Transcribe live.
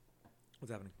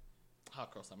What's happening?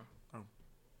 Hot girl summer. Oh.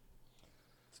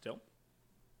 Still?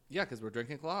 Yeah, because we're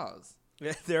drinking claws.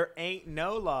 There ain't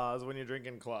no laws when you're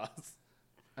drinking claws.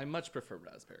 I much prefer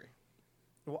raspberry.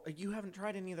 Well, you haven't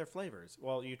tried any of their flavors.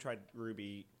 Well, you tried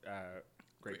ruby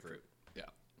grapefruit. Yeah.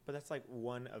 But that's like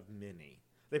one of many.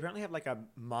 They apparently have like a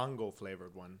mango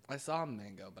flavored one. I saw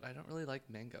mango, but I don't really like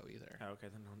mango either. Oh, okay,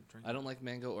 then don't drink I don't like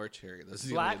mango or cherry. Those are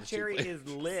the only Black other two cherry flavors. is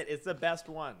lit. It's the best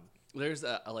one. There's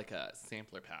a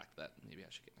sampler pack that maybe I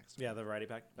should get next time. Yeah, the variety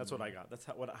pack. That's what I got. That's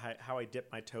how I dip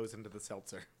my toes into the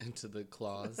seltzer. Into the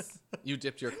claws. You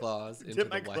dipped your claws into Dip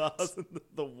the my white. claws in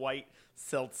the white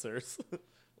seltzers.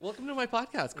 Welcome to my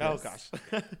podcast, Chris. Oh, gosh.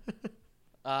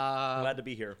 Glad to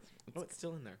be here. Oh, it's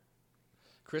still in there.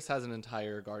 Chris has an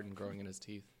entire garden growing in his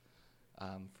teeth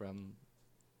from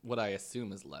what I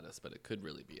assume is lettuce, but it could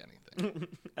really be anything.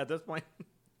 At this point,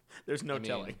 there's no I mean,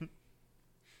 telling.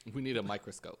 We need a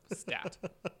microscope. Stat.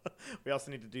 We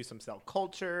also need to do some cell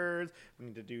cultures. We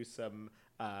need to do some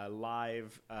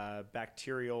live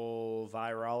bacterial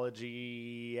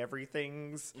virology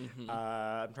everythings. Mm-hmm.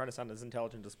 I'm trying to sound as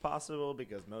intelligent as possible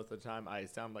because most of the time I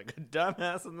sound like a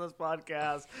dumbass in this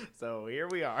podcast. So here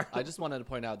we are. I just wanted to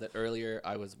point out that earlier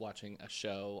I was watching a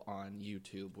show on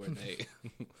YouTube where they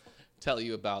tell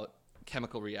you about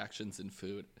chemical reactions in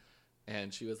food.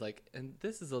 And she was like, and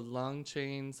this is a long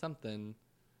chain something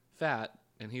fat.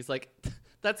 And he's like,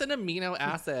 that's an amino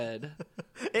acid.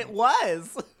 It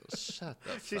was. Shut the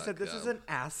fuck She said this up. is an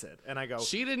acid, and I go.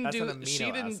 She didn't That's do. an amino She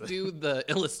didn't acid. do the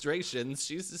illustrations.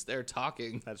 She's just there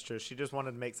talking. That's true. She just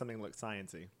wanted to make something look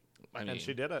sciencey, I mean, and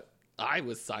she did it. I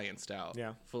was scienced out.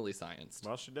 Yeah. fully scienced.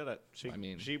 Well, she did it. I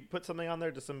mean- she put something on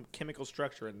there to some chemical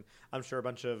structure, and I'm sure a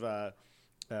bunch of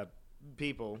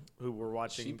people who were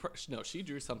watching. She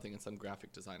drew something, and some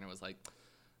graphic designer was like,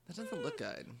 "That doesn't look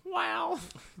good." Wow,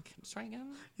 Let's try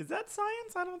again. is that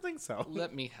science? I don't think so.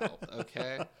 Let me help,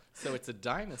 okay? So it's a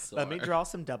dinosaur. Let me draw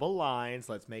some double lines.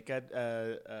 Let's make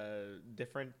a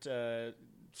different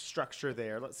structure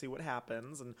there. Let's see what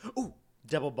happens. And ooh,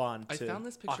 double bond. I to found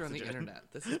this picture on the oxygen. internet.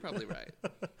 This is probably right.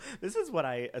 This is what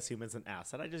I assume is an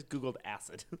acid. I just googled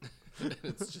acid.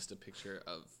 It's just a picture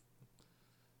of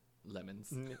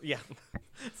lemons. Yeah,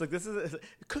 it's like this is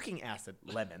cooking acid.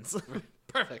 Lemons.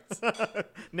 Perfect.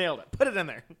 Nailed it. Put it in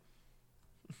there.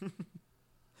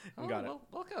 Oh, Got it. well,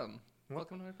 welcome.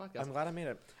 Welcome to my podcast. I'm glad I made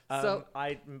it. So-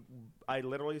 I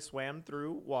literally swam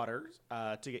through waters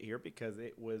to get here because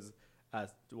it was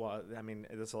well, I mean,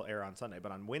 this will air on Sunday,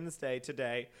 but on Wednesday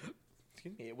today,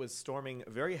 excuse me, it was storming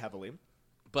very heavily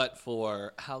But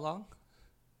for how long?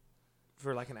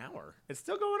 for like an hour. It's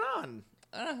still going on.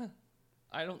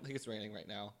 I don't think it's raining right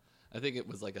now. I think it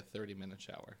was like a 30-minute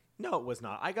shower. No, it was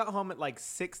not. I got home at like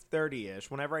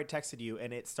 6:30ish whenever I texted you,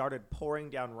 and it started pouring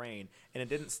down rain, and it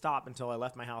didn't stop until I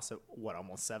left my house at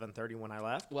almost 7:30 when I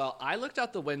left. Well, I looked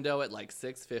out the window at like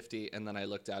 6:50, and then I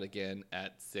looked out again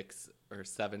at 6 or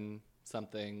 7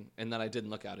 something, and then I didn't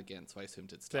look out again, so I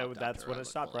assumed it stopped. So that's after when I it looked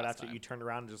stopped. the Right last after time. you turned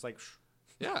around and just like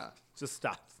Yeah, just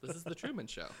stopped. this is the Truman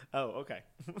Show. Oh, okay.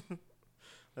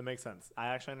 That makes sense. I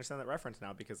actually understand that reference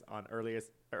now because on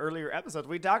earlier episodes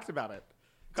we talked about it.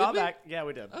 Did Call we? back. Yeah,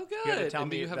 we did. Oh, You had to good. tell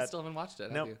And me you have that- still haven't watched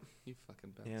it, Nope. have you? You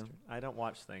fucking Yeah, bastard. I don't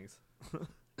watch things.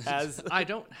 As I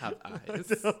don't have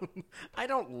eyes. I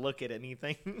don't look at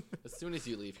anything. As soon as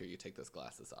you leave here, you take those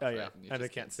glasses off. Oh right? yeah, you and I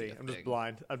just can't see. a I'm just thing.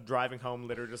 blind. I'm driving home,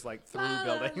 literally just like through La,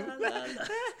 buildings. la, la, la.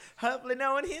 Hopefully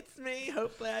no one hits me.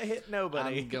 Hopefully I hit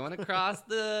nobody. I'm going across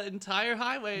the entire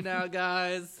highway now,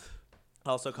 guys.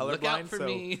 Also colorblind, Look out for so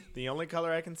me. the only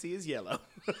color I can see is yellow.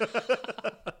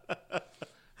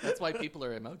 That's why people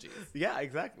are emojis. Yeah,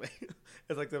 exactly.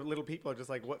 It's like the little people are just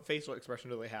like, what facial expression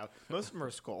do they have? Most of them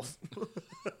are skulls.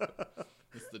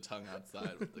 It's the tongue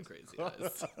outside with the crazy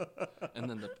eyes, and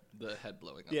then the head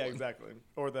blowing up. Yeah, one. exactly.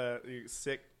 Or the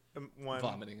sick one.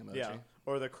 Vomiting emoji. Yeah.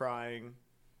 Or the crying.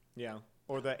 Yeah.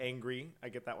 Or the angry. I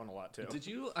get that one a lot too. Did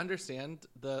you understand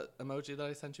the emoji that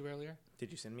I sent you earlier?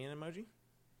 Did you send me an emoji?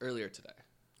 Earlier today.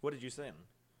 What did you send?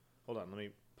 Hold on, let me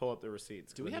pull up the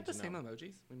receipts. Do 'cause we I have the need to same know.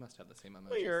 emojis? We must have the same emojis.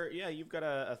 Well, you've got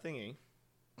a thingy.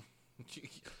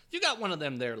 You got one of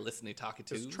them there listening, talking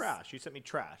to. It's trash. You sent me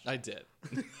trash. I did.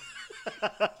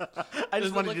 I Does just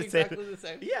it wanted look to say. exactly the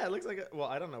same? Yeah, it looks like. Well,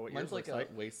 I don't know what Mine's yours like looks a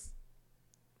like. waist.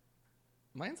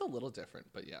 Mine's a little different,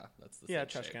 but yeah, that's the Yeah, same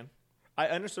trash shape. can. I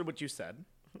understood what you said.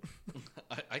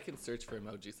 I can search for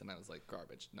emojis, and I was like,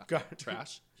 garbage, nothing. Gar-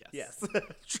 Trash? Yes.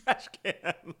 Trash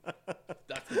can.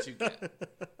 That's what you get.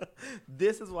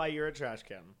 This is why you're a trash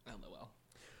can. LOL.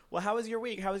 Well, how was your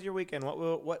week? How was your weekend?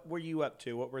 What were you up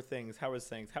to? What were things? How was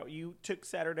things? How you took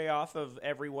Saturday off of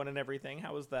everyone and everything?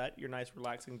 How was that? Your nice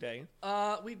relaxing day?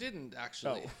 We didn't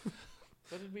actually. Oh.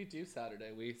 What did we do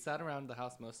Saturday? We sat around the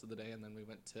house most of the day, and then we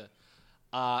went to.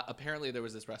 Apparently, there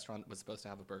was this restaurant that was supposed to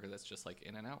have a burger that's just like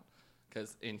In-N-Out,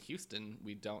 because in Houston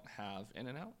we don't have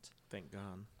In-N-Out. Thank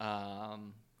God.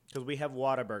 Um, Because we have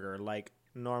Whataburger, like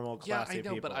normal, classy yeah, I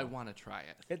know, people. but I want to try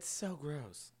it. It's so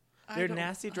gross. I Their don't-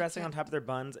 nasty I dressing on can't- top of their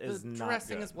buns is the not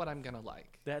dressing good. is what I'm gonna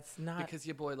like. That's not Because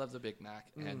your boy loves a Big Mac,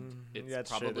 and it's that's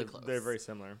true. probably They're, close. they're very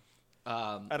similar.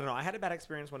 I don't know. I had a bad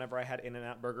experience whenever I had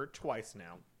In-N-Out burger twice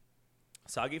now.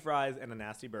 Soggy fries and a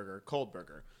nasty burger, cold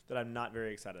burger, that I'm not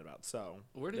very excited about. So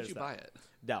Where did there's you that. buy it?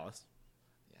 Dallas.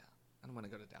 Yeah, I don't want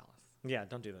to go to Dallas. Yeah,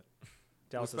 don't do that.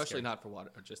 Dallas is Especially scary. not for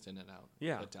water or just In-N-Out.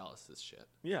 Yeah. But Dallas is shit.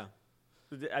 Yeah.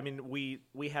 I mean,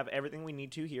 we have everything we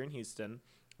need to here in Houston.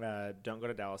 Don't go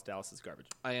to Dallas. Dallas is garbage.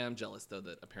 I am jealous though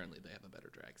that apparently they have a better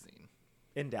drag scene.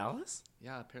 In Dallas?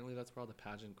 Yeah, apparently that's where all the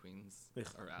pageant queens Ugh,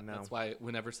 are at. no. That's why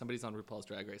whenever somebody's on RuPaul's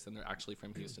Drag Race and they're actually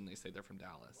from Houston, they say they're from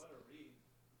Dallas. What a read,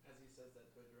 as he says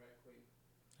that to a drag queen.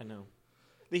 I know.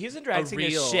 The Houston drag A scene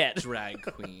real is shit. drag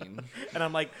queen. And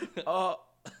I'm like, oh,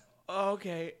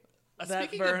 okay. That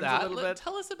Speaking burns of that, a little bit.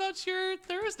 tell us about your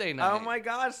Thursday night. Oh my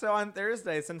gosh! So on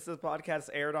Thursday, since the podcast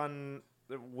aired on,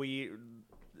 we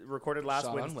recorded last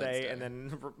Shot on Wednesday and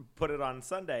then put it on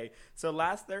Sunday. So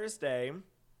last Thursday,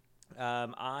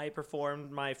 I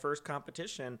performed my first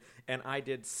competition, and I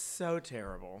did so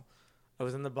terrible. I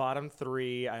was in the bottom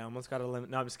 3. I almost got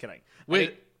eliminated. No, I'm just kidding.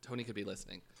 Wait, Tony could be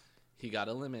listening. He got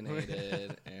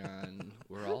eliminated, and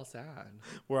we're all sad.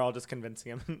 We're all just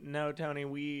convincing him. No, Tony,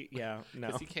 no.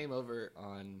 Because he came over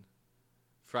on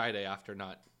Friday after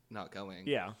not going.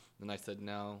 Yeah. And I said,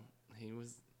 no, he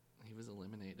was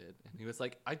eliminated. And he was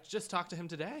like, I just talked to him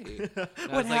today. And I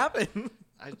What was like, happened?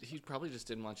 he probably just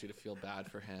didn't want you to feel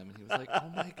bad for him. And he was like,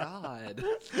 oh my God.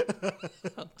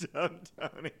 Don't,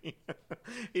 Tony.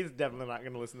 He's definitely not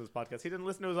going to listen to this podcast. He didn't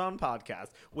listen to his own podcast,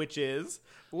 which is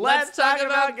Let's Talk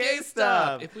About Gay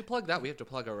Stuff. If we plug that, we have to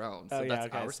plug our own. So Oh, yeah, that's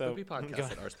okay, Our so Spoopy go Podcast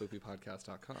ahead. at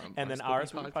ourspoopypodcast.com. And then Our Our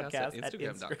Spoopy Spoopy Podcast at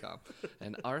Instagram.com.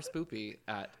 And Our Spoopy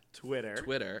at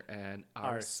Twitter. and Our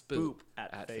Our Spoop Spoop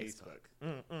at Facebook.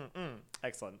 Facebook.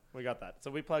 Excellent. We got that. So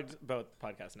we plugged both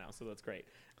podcasts now, so that's great,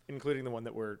 including the one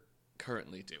that we're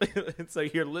Currently doing. so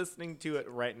you're listening to it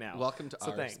right now. Welcome to So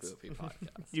Our thanks. Spoopy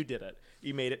Podcast. You did it.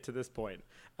 You made it to this point.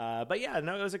 But yeah,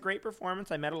 no, it was a great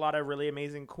performance. I met a lot of really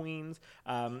amazing queens.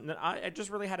 I just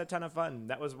really had a ton of fun.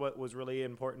 That was what was really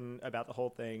important about the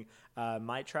whole thing.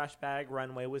 My trash bag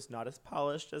runway was not as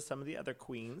polished as some of the other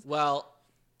queens. Well,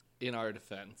 in our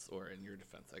defense, or in your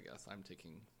defense, I guess, I'm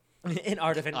taking... In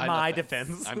our defense, my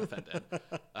defense. I'm offended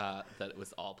that it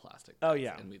was all plastic. Oh, bags,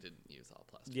 yeah. And we didn't use all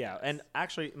plastic. Yeah, bags. and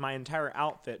actually, my entire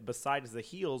outfit, besides the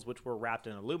heels, which were wrapped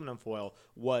in aluminum foil,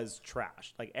 was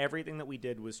trash. Like, everything that we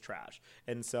did was trash.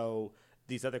 And so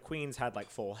these other queens had,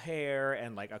 like, full hair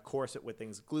and, like, a corset with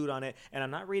things glued on it. And I'm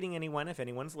not reading anyone. If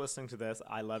anyone's listening to this,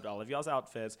 I loved all of y'all's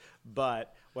outfits.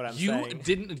 But what I'm saying...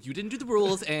 You didn't do the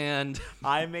rules, and...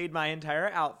 I made my entire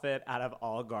outfit out of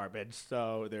all garbage.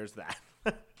 So there's that.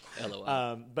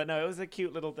 LOL. But no, it was a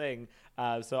cute little thing.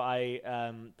 So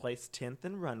I placed 10th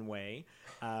in runway,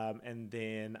 and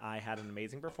then I had an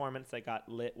amazing performance that got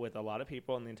lit with a lot of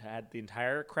people, and had the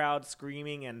entire crowd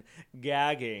screaming and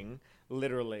gagging,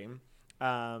 literally.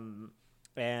 And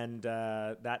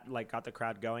that like got the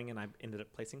crowd going, and I ended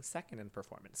up placing 2nd in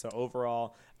performance. So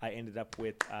overall, I ended up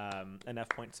with enough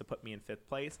points to put me in 5th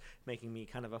place, making me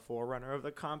kind of a forerunner of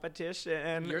the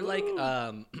competition. You're like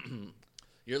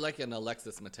you're like an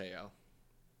Alexis Mateo.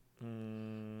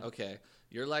 Okay.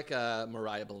 You're like a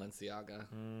Mariah Balenciaga.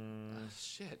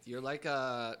 Shit. You're like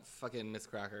a fucking Miss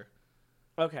Cracker.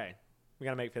 Okay, we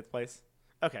gotta make 5th place.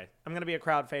 Okay, I'm gonna be a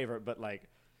crowd favorite, but like,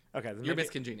 okay, then You're maybe- Miss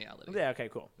Congeniality. Yeah. Okay.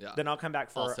 Cool. Yeah. Then I'll come back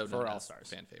for Also known All as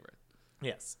Stars. fan favorite.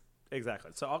 Yes,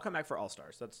 exactly. So I'll come back for All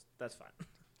Stars. That's fine.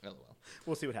 LOL.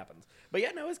 We'll see what happens. But yeah,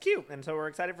 no, it's cute, and so we're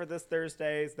excited for this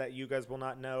Thursdays that you guys will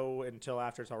not know until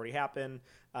after it's already happened.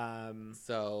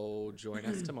 So join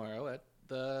us tomorrow at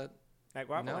the. At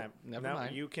Guava No, Lamp. never No,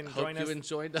 mind. you can Hope join you us.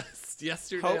 enjoyed us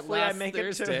yesterday. Hopefully, last I make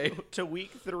Thursday. it to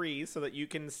week 3 so that you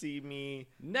can see me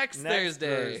next next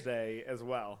Thursday. Thursday as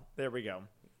well. There we go.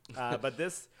 But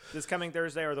this coming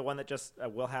Thursday, or the one that just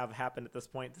will have happened at this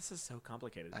point, this is so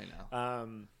complicated. I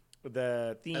know.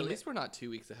 The theme. At least we're not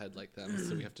 2 weeks ahead like them,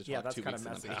 so we have to talk yeah, that's 2 kind weeks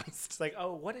of in the messy. past. It's like,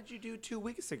 oh, what did you do 2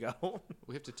 weeks ago?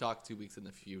 We have to talk 2 weeks in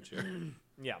the future.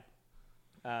 Yeah.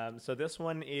 So this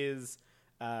one is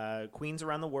Queens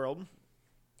Around the World.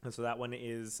 And so that one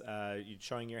is you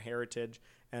showing your heritage.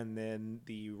 And then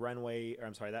the runway, or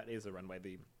I'm sorry, that is the runway.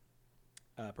 The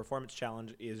performance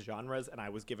challenge is genres, and I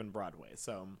was given Broadway.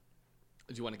 So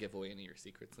Do you want to give away any of your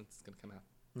secrets since it's going to come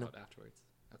out afterwards?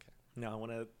 Okay. no, I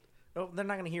want to Oh, they're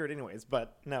not going to hear it anyways,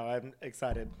 but no, I'm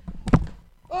excited.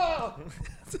 Oh!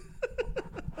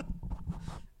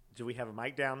 Do we have a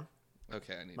mic down?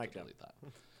 Okay, I need Mic to down. delete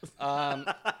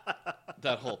that.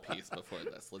 That whole piece before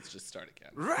this. Let's just start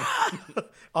again.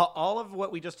 All of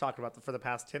what we just talked about for the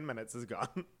past 10 minutes is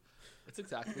gone. It's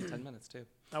exactly 10 minutes, too.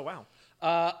 Oh, wow.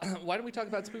 Why don't we talk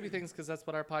about spooky things? Because that's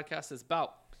what our podcast is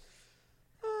about.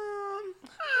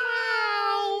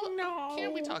 No.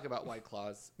 Can't we talk about White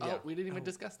Claws? Yeah. Oh, we didn't even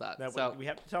discuss that. We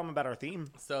have to tell them about our theme.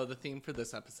 So the theme for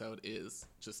this episode is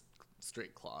just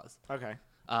straight claws. Okay.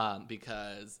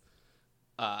 Because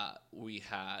we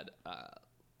had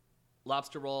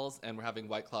lobster rolls, and we're having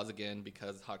White Claws again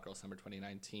because Hot Girl Summer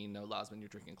 2019, no laws when you're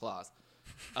drinking claws.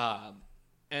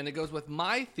 And it goes with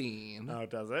my theme. Oh,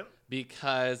 does it?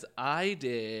 Because I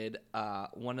did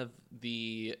one of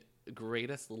the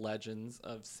greatest legends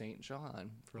of St. John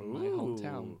from my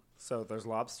hometown. So there's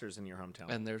lobsters in your hometown.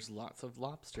 And there's lots of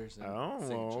lobsters in St. Oh,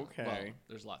 John. okay. Well,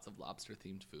 there's lots of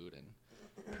lobster-themed food,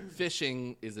 and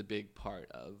fishing is a big part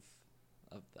of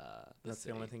the That's city.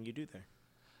 the only thing you do there.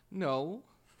 No.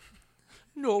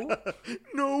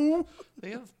 No.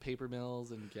 They have paper mills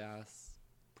and gas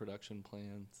production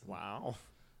plants. Wow.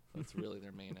 That's really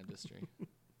their main industry.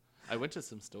 I went to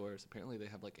some stores. Apparently, they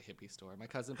have like a hippie store. My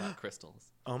cousin bought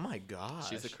crystals. Oh my gosh.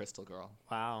 She's a crystal girl.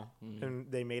 Wow. And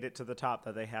they made it to the top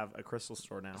that they have a crystal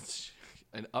store now.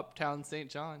 In Uptown St.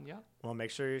 John, yeah. Well,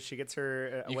 make sure she gets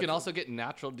her. You can also get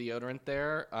natural deodorant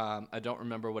there. I don't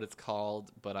remember what it's called,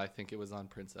 but I think it was on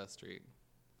Princess Street.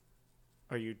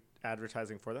 Are you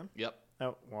advertising for them? Yep.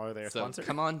 Oh, well, are they a So sponsor?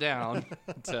 come on down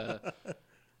to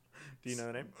Do you know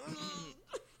the name?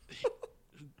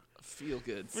 Feel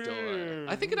Good Store.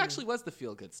 I think it actually was the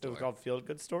Feel Good It Store. was called Feel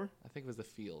Good Store? I think it was the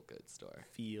Feel Good Store.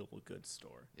 Feel Good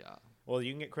Store. Yeah. Well,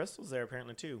 you can get crystals there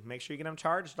apparently too. Make sure you get them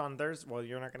charged on Thursday. Well,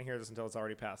 you're not going to hear this until it's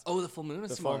already passed. Oh, the full moon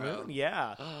is The full tomorrow. moon?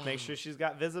 Yeah. Make sure she's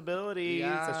got visibility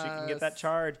so she can get that Yes.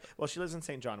 charge. Well, she lives in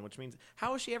St. John, which means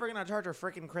how is she ever going to charge her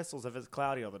freaking crystals if it's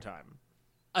cloudy all the time?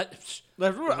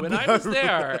 When I was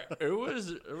there, it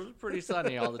was pretty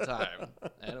sunny all the time,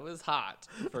 and it was hot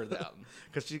for them.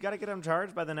 Because she's got to get them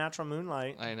charged by the natural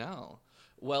moonlight. I know.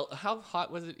 Well, how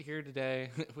hot was it here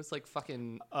today? It was like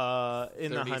fucking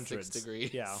In the 36 hundreds.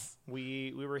 degrees. Yeah.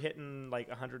 We were hitting like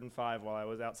 105 while I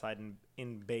was outside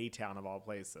in Baytown of all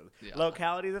places. Yeah.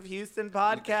 Localities of Houston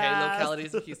podcast. Hey,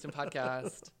 Localities of Houston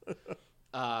podcast.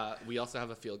 We also have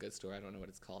a Feel Good Store. I don't know what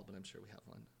it's called, but I'm sure we have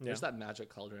one. There's that Magic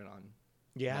Cauldron on.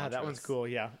 Yeah, that one's Montrose. cool.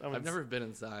 Yeah. I've never been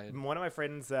inside. One of my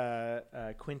friends,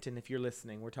 Quentin, if you're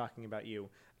listening, we're talking about you.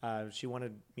 She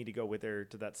wanted me to go with her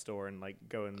to that store and like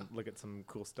go and look at some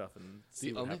cool stuff and see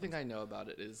The what only happens. thing I know about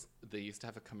it is they used to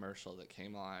have a commercial that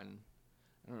came on.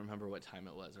 I don't remember what time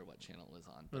it was or what channel it was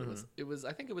on, but it was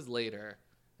I think it was later,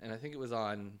 and I think it was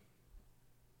on.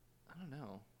 I don't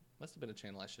know. Must have been a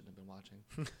channel I shouldn't have been watching.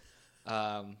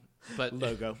 But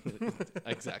Logo.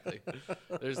 Exactly.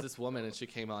 There's this woman, and she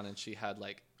came on, and she had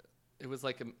like, it was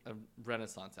like a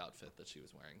Renaissance outfit that she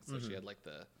was wearing. So she had like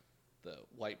the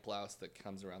white blouse that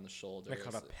comes around the shoulders. They're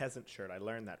called a peasant shirt. I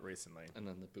learned that recently. And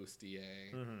then the bustier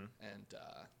and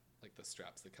like the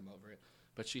straps that come over it.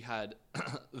 But she had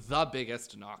the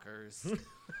biggest knockers.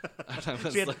 And I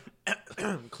was She had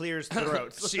like, clears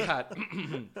throats. she had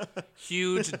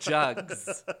huge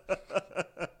jugs.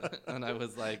 And I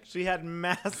was like, She had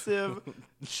massive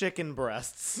chicken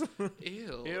breasts.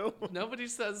 ew. Ew. Nobody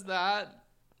says that.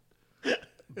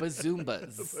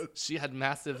 Bazoombas. She had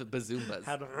massive bazoombas.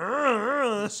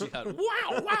 She had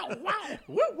wow, wow, wow.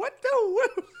 What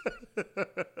the?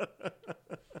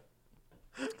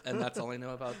 And that's all I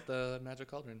know about the Magic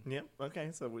Cauldron. Yep. Okay.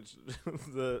 So which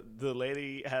the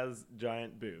lady has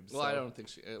giant boobs. Well, so. I don't think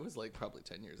she. It was like probably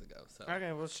 10 years ago. So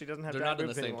Okay. Well, she doesn't have they're giant not in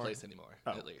the boobs same anymore. place anymore,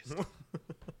 Oh. at least.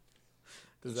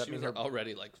 Does that She mean was her?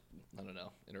 already like, I don't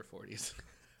know, in her 40s.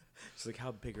 She's like,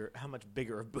 how much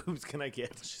bigger of boobs can I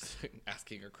get? She's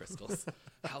asking her crystals,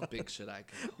 how big should I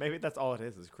go? Maybe that's all it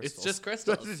is crystals. just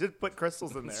crystals. Just put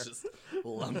crystals in there. It's just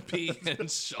lumpy and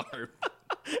sharp.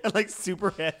 And like super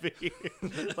heavy.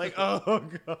 Like, oh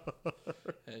god.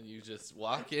 And you just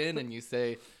walk in and you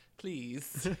say,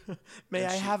 please. May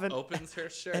And I she have opens her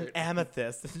shirt. an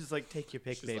amethyst? And just like, take your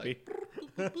pick, She's baby.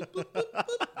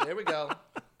 There we go.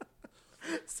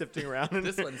 Sifting around. And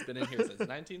This one's been in here since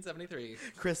 1973.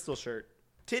 crystal shirt.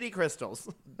 Titty crystals.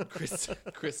 Crystal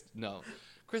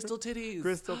Titties.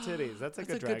 Crystal titties. That's a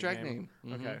That's good drag name.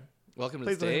 Mhm. Okay. Welcome to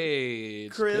Please the let-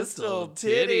 stage, Crystal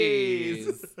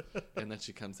Titties. And then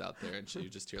she comes out there, and you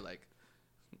just hear like,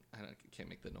 can't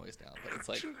make the noise now, but it's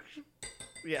like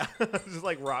Yeah, just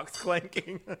like rocks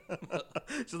clanking,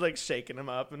 just like shaking them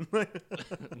up and.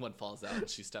 one falls out and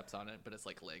she steps on it, but it's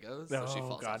like Legos, so she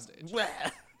falls off stage.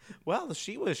 Well,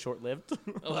 she was short-lived.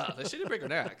 Oh, wow, she didn't break her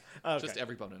neck. Okay. Just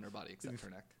every bone in her body except her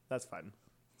neck. That's fine.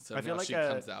 So I feel now like she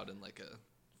comes out in like a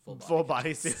Full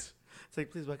body suit. It's like,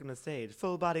 please welcome to stage,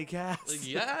 full body cast. Like,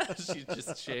 yeah, she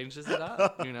just changes it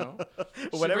up, you know.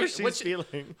 Whatever she's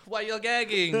feeling. Why you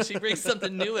gagging? She brings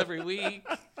something new every week.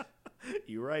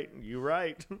 You right.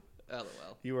 LOL.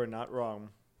 You are not wrong.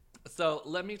 So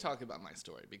let me talk about my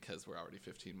story because we're already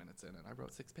 15 minutes in and I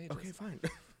wrote 6 pages. Okay, fine.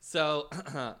 So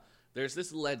there's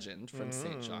this legend from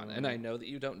St. John, and I know that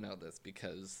you don't know this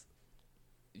because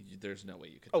there's no way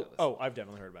you could know this. Oh, I've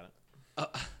definitely heard about it.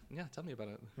 Yeah, tell me about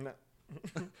it. No.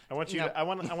 I want you. No. I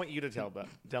want you to tell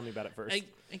me about it first.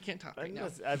 I can't talk right now.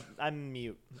 I'm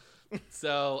mute.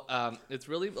 So it's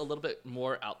really a little bit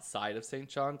more outside of St.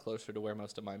 John, closer to where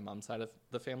most of my mom's side of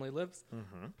the family lives,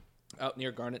 out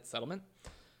near Garnet Settlement.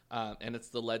 And it's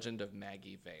the legend of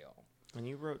Maggie Vale. And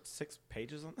you wrote 6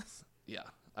 pages on this? Yeah,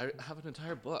 I have an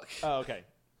entire book. Oh, okay.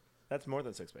 That's more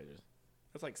than 6 pages.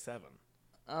 That's like 7.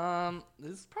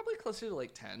 This is probably closer to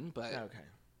like 10, but Okay.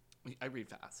 I read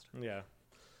fast. Yeah.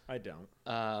 I don't.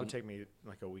 It would take me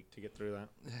like a week to get through that.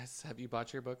 Yes, have you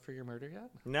bought your book for your murder yet?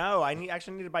 No, I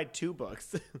actually need to buy 2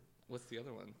 books. What's the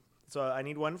other one? So I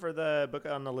need one for the book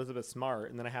on Elizabeth Smart,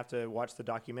 and then I have to watch the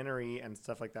documentary and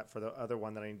stuff like that for the other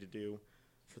one that I need to do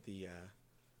for the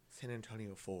San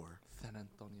Antonio 4. San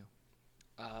Antonio.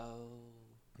 Oh.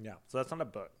 Yeah. So that's not a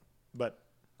book, but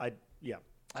yeah.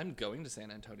 I'm going to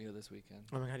San Antonio this weekend.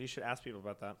 Oh my God, you should ask people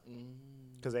about that.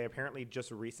 Because they apparently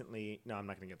just recently... No, I'm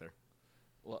not going to get there.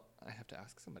 Well, I have to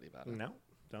ask somebody about it. No,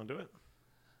 don't do it.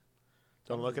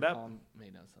 Don't look it up. Mom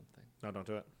may know something. No, don't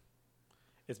do it.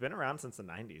 It's been around since the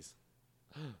 90s.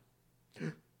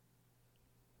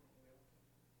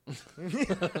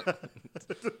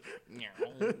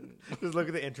 Just look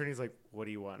at the intern. He's like, what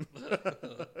do you want?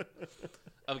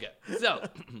 Okay, so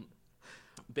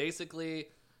basically,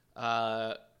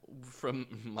 from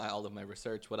all of my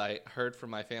research, what I heard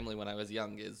from my family when I was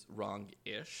young is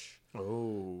wrong-ish.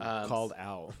 Oh, called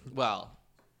out. Well,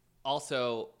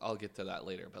 also, I'll get to that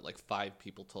later, but like 5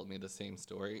 people told me the same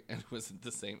story, and it wasn't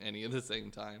any of the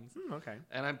same times. Okay.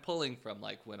 And I'm pulling from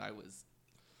like when I was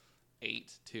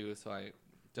 8 too, so I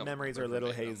don't. Memories are a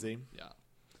little hazy.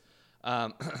 Yeah.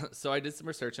 So I did some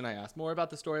research and I asked more about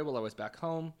the story while I was back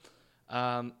home.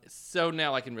 So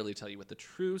now I can really tell you what the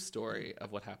true story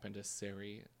of what happened to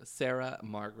Sarah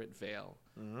Margaret Vale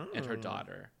and her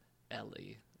daughter,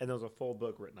 Ellie. And there was a full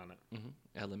book written on it.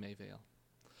 Ellie Mae Vale.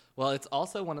 Well, it's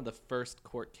also one of the first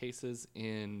court cases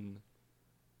in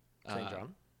St.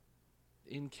 John?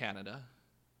 in Canada.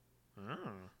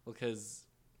 Because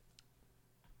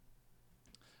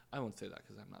I won't say that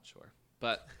because I'm not sure,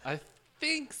 but I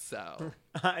think so.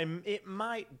 It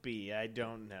might be. I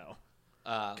don't know.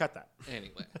 Cut that.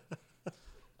 Anyway.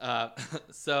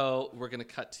 So we're going to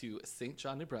cut to St.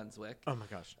 John, New Brunswick. Oh, my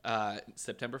gosh.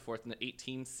 September 4th,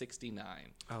 1869.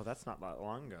 Oh, that's not that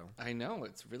long ago. I know.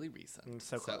 It's really recent. It's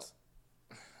so close.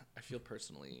 I feel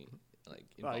personally like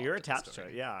Well, involved you're in the attached to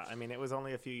story. it. Yeah. I mean, it was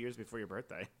only a few years before your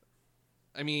birthday.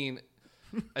 I mean,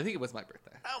 I think it was my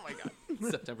birthday. Oh, my God.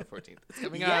 September 14th. It's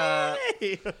coming up.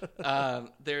 Yay!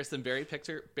 There are some berry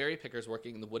pickers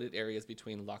working in the wooded areas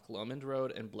between Loch Lomond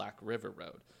Road and Black River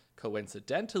Road.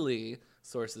 Coincidentally,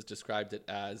 sources described it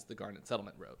as the Garnet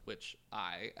Settlement Road, which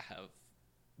I have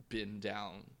been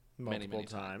down many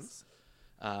times.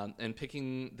 And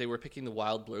they were picking the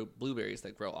wild blueberries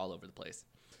that grow all over the place,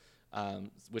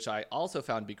 which I also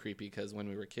found to be creepy because when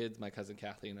we were kids, my cousin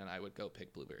Kathleen and I would go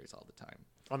pick blueberries all the time.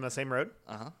 On the same road?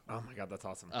 Uh-huh. Oh, my God. That's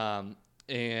awesome.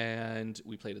 And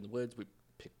we played in the woods. We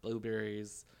picked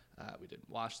blueberries. We didn't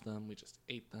wash them. We just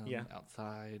ate them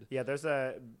outside. Yeah,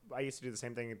 I used to do the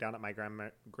same thing down at my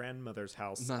grandmother's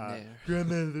house.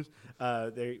 Grandmother's.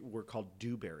 They were called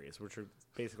dewberries, which are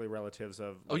basically relatives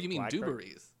of. Oh, you mean blackberry.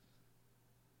 dewberries?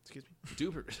 Excuse me?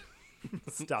 Dewberries.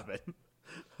 Stop it.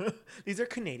 These are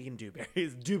Canadian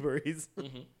dewberries. Dewberries.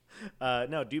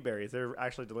 No, dewberries. They're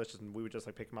actually delicious, and we would just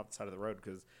like pick them off the side of the road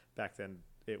because back then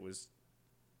it was.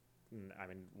 I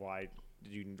mean, why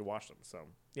did you need to wash them? So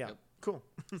yeah, cool.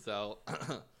 So,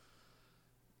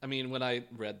 I mean, when I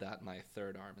read that, my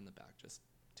third arm in the back just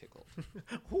tickled.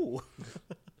 Ooh.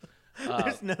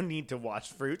 There's no need to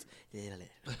wash fruit.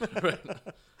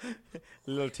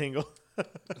 Little tingle.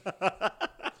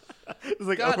 It's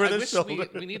like God, over I the wish shoulder.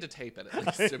 we need to tape it at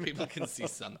least so people can see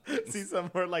something. See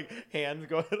some more like hands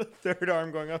going, third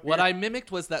arm going up. What here. I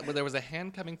mimicked was that when there was a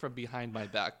hand coming from behind my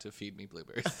back to feed me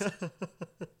blueberries.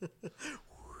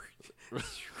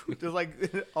 Just like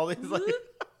all these like.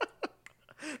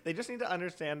 They just need to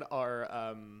understand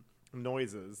our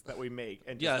noises that we make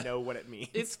and just know what it means.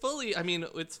 It's fully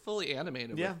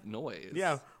animated with noise.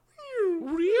 Yeah.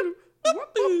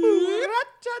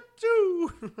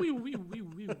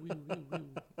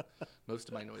 Most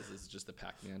of my noise is just the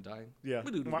Pac-Man dying. Yeah.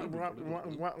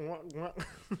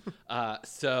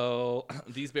 So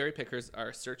these berry pickers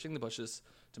are searching the bushes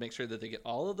to make sure that they get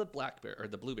all of the blackberry or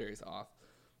the blueberries off.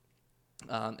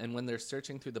 And when they're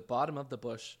searching through the bottom of the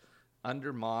bush,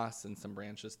 under moss and some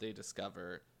branches, they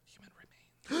discover human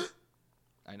remains.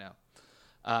 I know.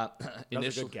 That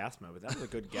was a good gasp moment. That was a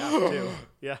good gasp too.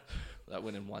 Yeah. That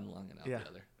went in one lung and out the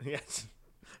other. Yes.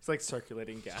 It's like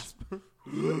circulating gasp.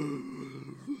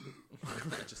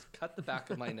 I just cut the back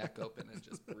of my neck open and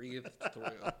just breathed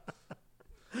through.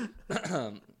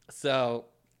 So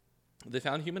they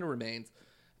found human remains,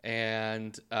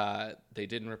 and they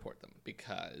didn't report them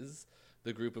because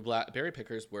the group of berry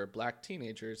pickers were black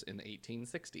teenagers in the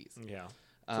 1860s. Yeah.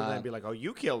 So they'd be like, "Oh,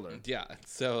 you killed her." Yeah.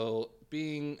 So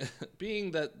being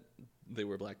that they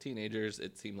were black teenagers,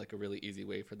 it seemed like a really easy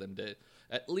way for them to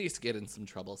at least get in some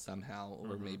trouble somehow,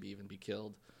 or maybe even be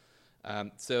killed.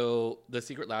 So the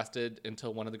secret lasted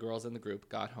until one of the girls in the group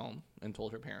got home and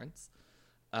told her parents.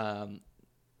 And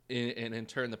in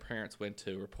turn, the parents went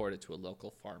to report it to a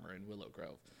local farmer in Willow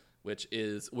Grove, which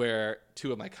is where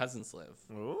two of my cousins live.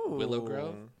 Ooh. Willow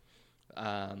Grove,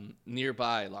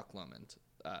 nearby Loch Lomond,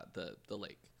 the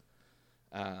lake.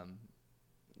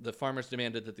 The farmers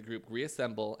demanded that the group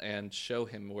reassemble and show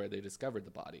him where they discovered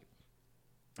the body.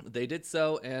 They did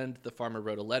so, and the farmer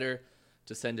wrote a letter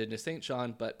to send into St.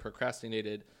 John, but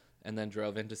procrastinated and then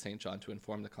drove into St. John to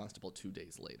inform the constable 2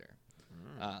 days later.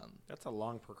 That's a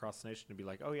long procrastination to be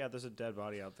like, "Oh yeah, there's a dead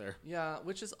body out there." Yeah,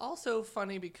 which is also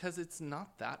funny because it's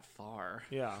not that far.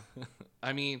 Yeah.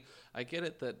 I mean, I get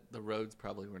it that the roads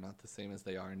probably were not the same as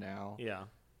they are now. Yeah.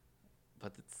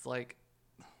 But it's like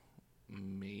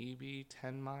maybe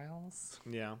 10 miles.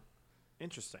 Yeah.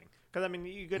 Interesting. Because, I mean,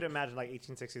 you could imagine, like,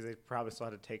 1860s, they probably still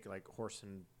had to take, like, horse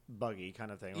and buggy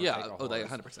kind of thing. Or Yeah. take a Oh, they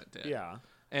horse. 100% did. Yeah.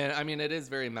 And, I mean, it is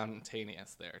very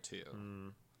mountainous there,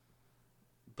 too.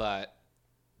 But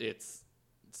it's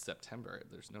September.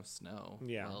 There's no snow.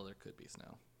 Yeah. Well, there could be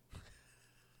snow.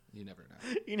 You never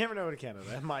know. You never know in Canada.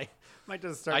 It might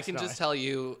just start I can snowing. just tell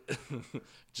you,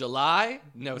 July,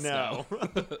 no snow.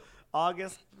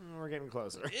 August, we're getting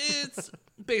closer. It's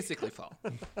basically fall.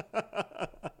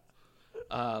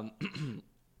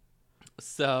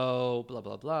 So, blah,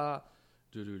 blah, blah.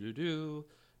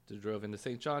 They drove into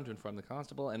St. John to inform the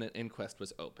constable, and an inquest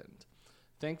was opened.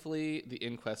 Thankfully, the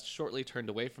inquest shortly turned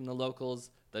away from the locals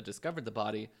that discovered the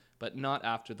body, but not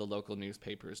after the local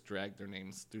newspapers dragged their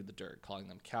names through the dirt, calling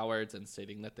them cowards and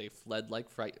stating that they fled like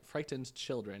frightened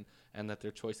children and that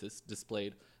their choices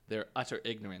displayed their utter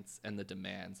ignorance and the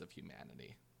demands of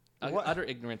humanity. Utter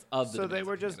ignorance of the So demands they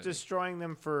were of just humanity. destroying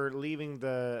them for leaving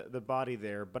the body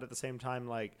there, but at the same time,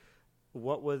 like,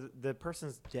 what was the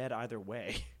person's dead either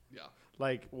way? Yeah.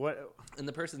 Like, what? And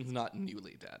the person's not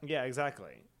newly dead. Yeah,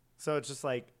 exactly. So it's just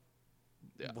like,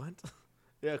 Yeah. what?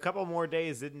 Yeah, a couple more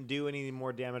days didn't do any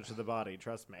more damage to the body.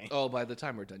 Trust me. Oh, by the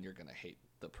time we're done, you're going to hate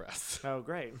the press. Oh,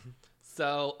 great.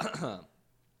 So,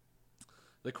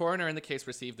 the coroner in the case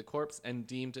received the corpse and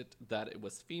deemed it that it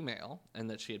was female and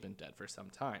that she had been dead for some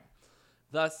time,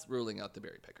 thus ruling out the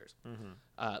berry pickers.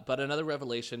 But another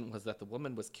revelation was that the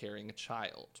woman was carrying a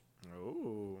child.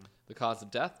 Ooh. The cause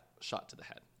of death, shot to the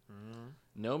head.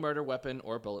 No murder weapon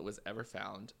or bullet was ever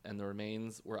found, and the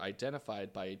remains were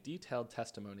identified by a detailed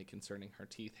testimony concerning her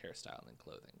teeth, hairstyle, and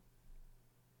clothing.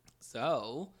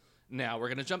 So, now we're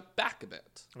going to jump back a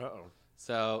bit. Uh-oh.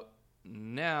 So,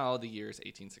 now the year is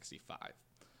 1865.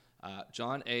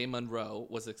 John A. Monroe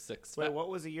was a Wait, what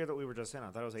was the year that we were just in? I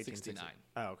thought it was 1860. 69.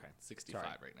 Oh, okay. 65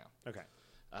 Sorry. right now.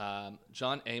 Okay.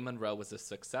 John A. Monroe was a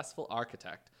successful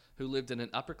architect who lived in an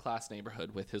upper-class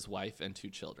neighborhood with his wife and 2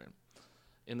 children.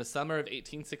 In the summer of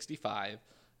 1865,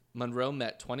 Monroe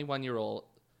met 21-year-old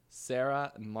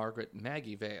Sarah Margaret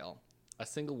Maggie Vale, a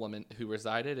single woman who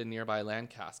resided in nearby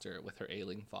Lancaster with her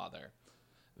ailing father.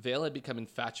 Vale had become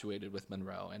infatuated with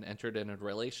Monroe and entered in a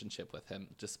relationship with him,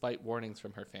 despite warnings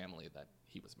from her family that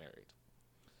he was married.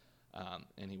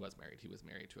 And he was married. He was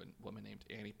married to a woman named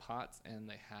Annie Potts, and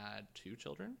they had 2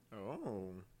 children.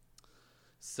 Oh.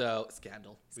 So,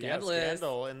 scandal. Yeah, Scandalous.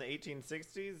 scandal in the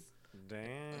 1860s?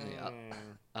 Dang.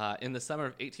 In the summer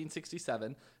of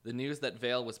 1867, the news that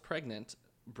Vale was pregnant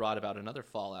brought about another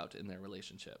fallout in their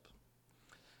relationship.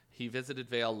 He visited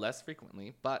Vale less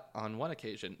frequently, but on one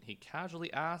occasion, he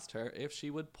casually asked her if she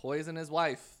would poison his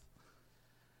wife.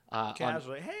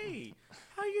 Casually, hey,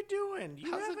 how you doing? Do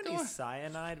you How's have it any going?"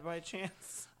 cyanide by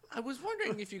chance? I was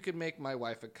wondering if you could make my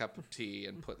wife a cup of tea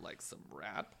and put like some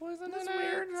rat poison That's in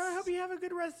weird. it. I hope you have a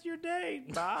good rest of your day.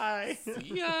 Bye.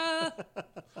 See ya.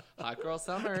 Hot Girl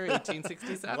Summer,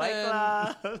 1867.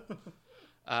 White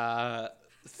Claw.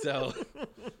 So,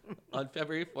 on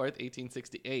February 4th,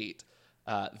 1868,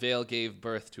 Vale gave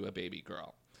birth to a baby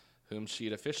girl, whom she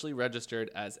had officially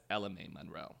registered as Ella Mae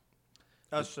Monroe.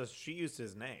 Oh, so she used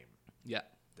his name. Yeah.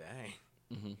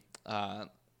 Dang.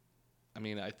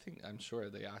 I'm sure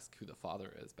they ask who the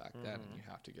father is back then, and you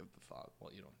have to give the father.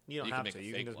 Well, you don't. You don't can have make to. a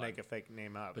You fake can just one, make a fake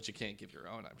name up. but you can't give your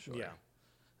own. I'm sure.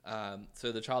 Yeah.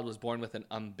 So the child was born with an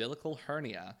umbilical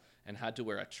hernia and had to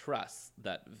wear a truss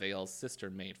that Vale's sister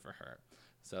made for her.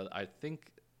 So I think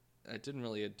I didn't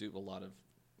really do a lot of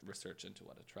research into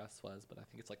what a truss was, but I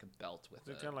think it's like a belt with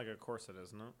It's a, kind of like a corset,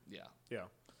 isn't it? yeah, Yeah.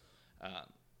 um,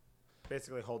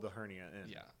 Basically, hold the hernia in.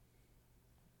 yeah.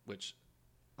 Which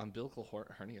umbilical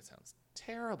hernia sounds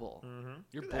terrible. Mm-hmm.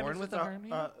 You're born with a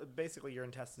hernia. Basically, your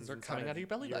intestines They're inside coming out of your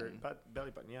belly button.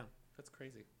 Belly button, yeah. That's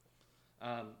crazy.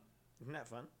 Isn't that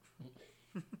fun?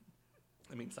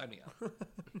 I mean, sign me up.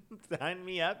 Sign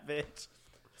me up, bitch.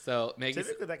 So Maggie.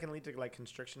 Typically, that can lead to like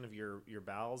constriction of your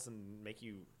bowels and make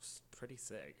you pretty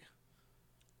sick.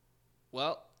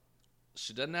 Well,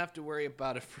 she doesn't have to worry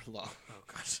about it for long. Oh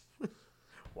gosh.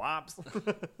 Wops.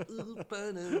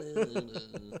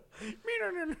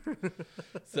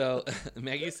 So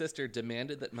Maggie's sister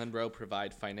demanded that Monroe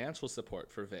provide financial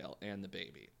support for Vale and the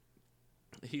baby.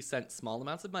 He sent small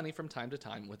amounts of money from time to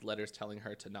time with letters telling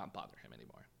her to not bother him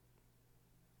anymore.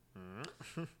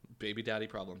 Baby daddy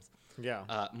problems.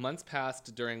 Yeah. Months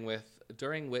passed during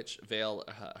which Vale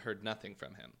heard nothing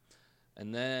from him.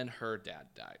 And then her dad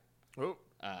died. Oh.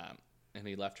 And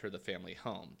he left her the family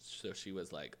home. So she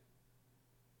was like,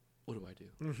 what do I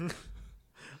do?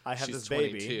 I have She's this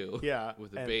baby. 22 Yeah.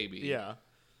 with a and- baby. Yeah.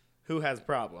 Who has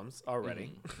problems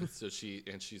already. So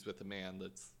she's with a man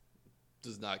that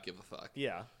does not give a fuck.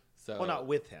 Yeah. So Well, not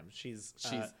with him. She's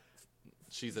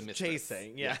she's a mistress.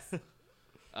 chasing. Yeah.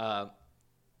 Yes.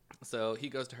 So he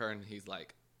goes to her and he's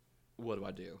like, what do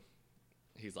I do?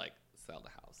 He's like, sell the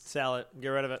house. Sell it. Get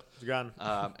rid of it. It's gone.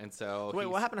 And so Wait,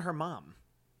 what happened to her mom?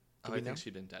 I we think know?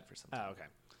 she'd been dead for some time. Oh,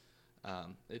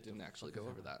 okay. It didn't actually go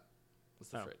over that. It's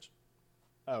the Oh. fridge.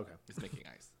 Oh, okay. It's making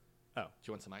ice. Oh. Do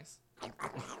you want some ice?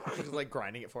 She's like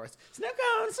grinding it for us. Snow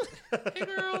cones. Hey,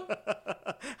 girl.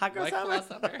 Hot girl White summer.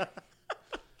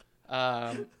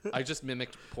 Claw summer. I just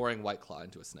mimicked pouring White Claw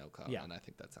into a snow cone, Yeah. and I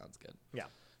think that sounds good. Yeah.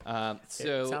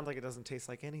 So It sounds like it doesn't taste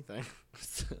like anything.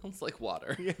 sounds like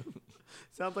water. Yeah.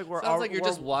 Sounds like we're Sounds like you're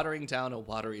we're- just watering down a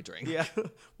watery drink. yeah,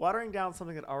 watering down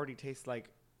something that already tastes like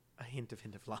a hint of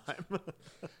lime.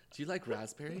 Do you like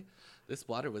raspberry? This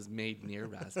water was made near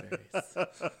raspberries.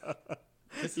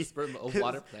 This is from a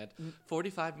water plant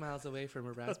 45 miles away from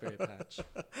a raspberry patch.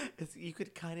 You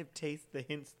could kind of taste the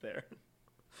hints there.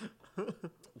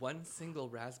 One single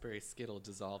raspberry skittle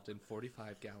dissolved in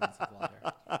 45 gallons of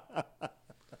water.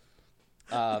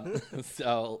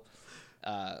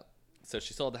 So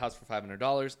she sold the house for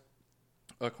 $500.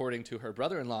 According to her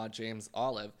brother-in-law, James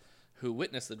Olive, who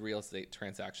witnessed the real estate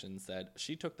transaction, said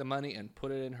she took the money and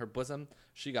put it in her bosom.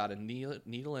 She got a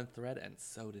needle and thread and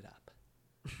sewed it up.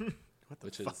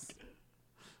 Which is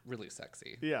really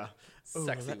sexy. Yeah. Ooh,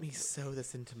 Sexy. let me sew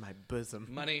this into my bosom.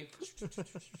 Money.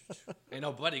 Ain't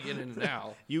nobody getting it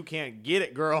now. You can't get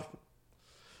it, girl.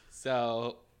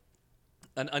 So,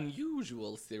 an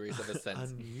unusual series of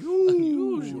ascents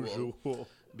Unusual.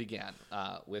 began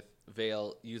with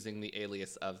Vale using the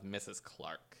alias of Mrs.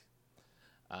 Clark.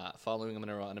 Following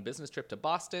Monroe on a business trip to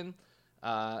Boston.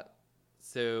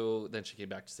 So then she came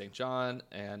back to St. John,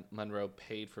 and Monroe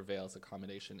paid for Vale's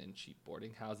accommodation in cheap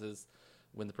boarding houses.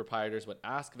 When the proprietors would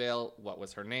ask Vale what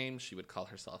was her name, she would call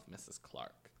herself Mrs.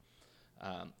 Clark.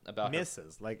 About her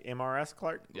Mrs. Like MRS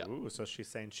Clark? Yeah. Ooh, so she's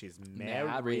saying she's Married.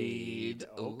 married.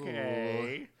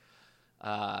 Okay.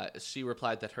 she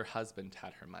replied that her husband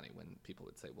had her money when people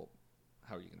would say, well,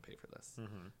 how are you going to pay for this?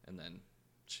 Mm-hmm. And then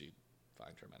she'd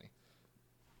find her money.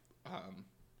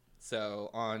 So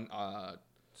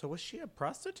So was she a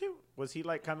prostitute? Was he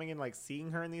like coming and like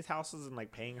seeing her in these houses and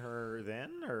like paying her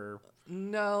then, or?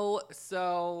 no,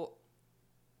 so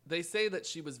they say that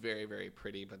she was very, very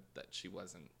pretty, but that she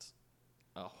wasn't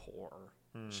a whore.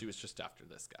 She was just after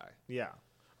this guy. Yeah.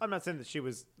 I'm not saying that she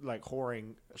was like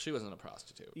whoring. She wasn't a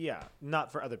prostitute. Yeah,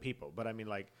 not for other people, but I mean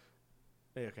like.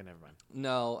 Okay, never mind.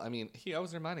 No, I mean, he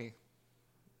owes her money.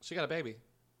 She got a baby.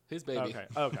 His baby.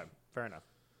 Okay, fair enough.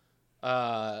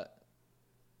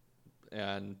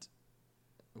 And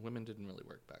women didn't really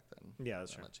work back then. Yeah,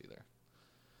 that's that true. much either.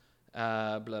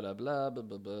 Blah, blah, blah, blah,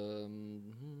 blah, blah.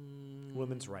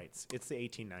 Women's rights. It's the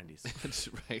 1890s. That's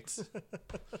right.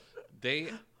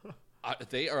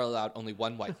 They are allowed only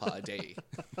one White Claw a day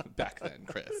back then,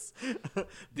 Chris. They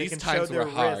These can times show their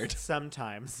were hard. wrists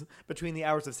sometimes between the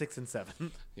hours of 6 and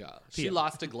 7. Yeah. She PM.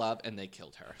 lost a glove and they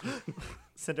killed her.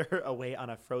 Send her away on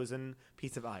a frozen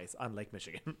piece of ice on Lake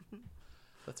Michigan.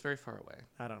 That's very far away.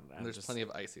 I don't know. And there's plenty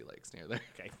of icy lakes near there.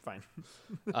 Okay, fine.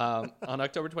 On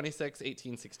October 26,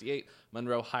 1868,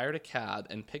 Monroe hired a cab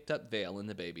and picked up Vale and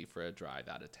the baby for a drive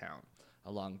out of town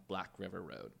along Black River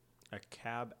Road. A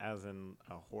cab as in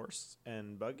a horse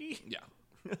and buggy? Yeah.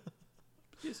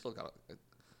 You still got a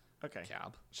Okay.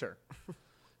 cab. Sure.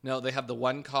 No, they have the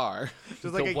one car. Just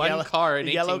the like a one yellow, car in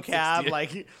yellow cab,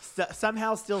 1868. like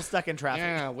somehow still stuck in traffic.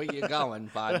 Yeah, where you going,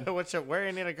 bud? Where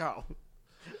you need to go?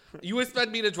 You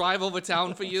expect me to drive over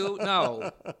town for you?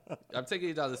 No. I'm taking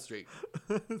you down the street.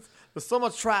 There's so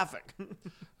much traffic.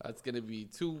 That's going to be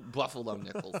 2 buffalo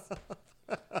nickels.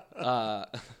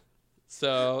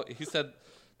 So he said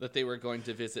that they were going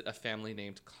to visit a family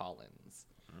named Collins.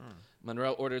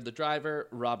 Monroe ordered the driver,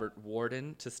 Robert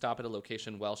Warden, to stop at a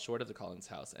location well short of the Collins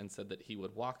house and said that he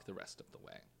would walk the rest of the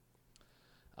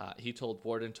way. He told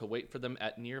Warden to wait for them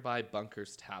at nearby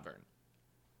Bunker's Tavern.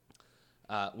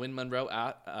 When Monroe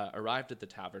arrived at the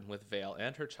tavern with Vale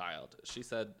and her child,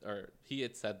 he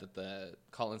had said that the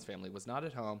Collins family was not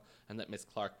at home and that Miss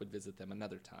Clark would visit them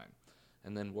another time.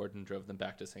 And then Warden drove them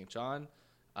back to St. John.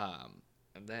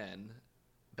 And then,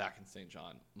 back in St.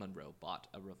 John, Monroe bought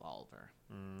a revolver.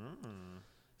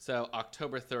 So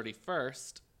October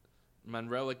 31st,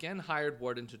 Monroe again hired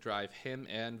Warden to drive him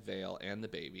and Vale and the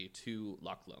baby to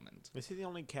Loch Lomond. Is he the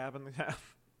only cab in the cab?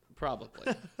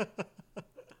 Probably.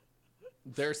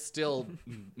 There's still,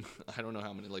 I don't know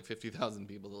how many, like 50,000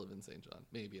 people that live in St. John.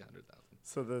 Maybe 100,000.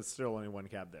 So there's still only one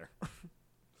cab there.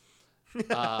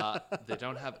 They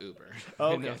don't have Uber.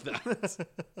 Oh, I know okay. that.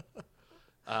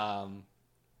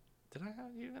 Did I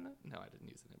have you in it? No, I didn't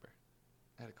use an Uber.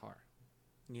 I had a car.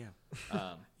 Yeah.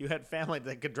 You had family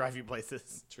that could drive you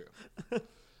places. True.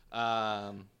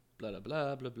 Blah, blah,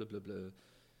 blah, blah, blah, blah, blah.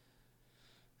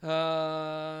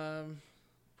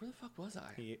 Where the fuck was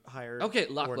I? He hired. Okay,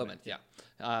 Loch Warden. Lomond,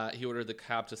 yeah. He ordered the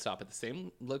cab to stop at the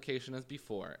same location as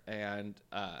before. And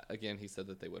again, he said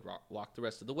that they would walk the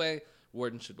rest of the way.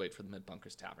 Warden should wait for them at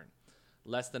Bunker's Tavern.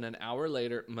 Less than an hour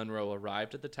later, Monroe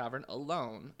arrived at the tavern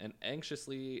alone and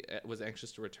was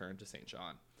anxious to return to St.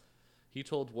 John. He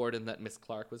told Warden that Miss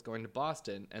Clark was going to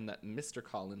Boston and that Mr.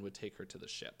 Collin would take her to the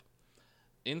ship.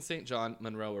 In St. John,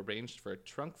 Monroe arranged for a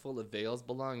trunk full of Vale's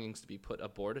belongings to be put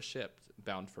aboard a ship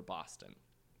bound for Boston.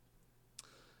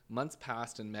 Months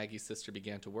passed and Maggie's sister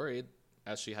began to worry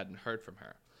as she hadn't heard from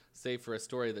her, save for a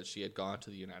story that she had gone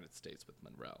to the United States with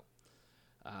Monroe.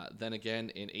 Then again,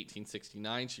 in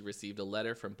 1869, she received a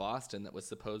letter from Boston that was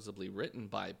supposedly written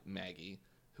by Maggie,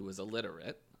 who was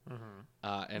illiterate.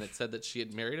 And it said that she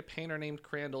had married a painter named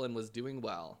Crandall and was doing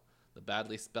well. The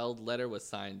badly spelled letter was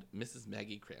signed Mrs.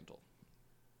 Maggie Crandall.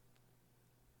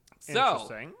 So,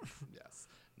 Interesting. yes.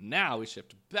 Now we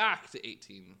shift back to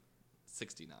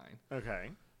 1869.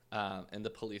 Okay. And the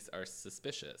police are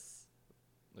suspicious.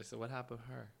 They said, what happened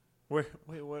to her?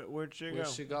 Where'd she go? Where'd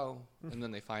she go? And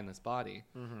then they find this body.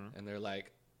 And they're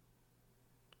like,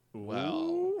 well,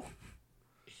 Ooh.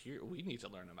 here we need to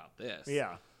learn about this.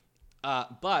 Yeah.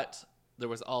 But there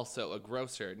was also a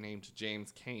grocer named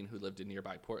James Kane who lived in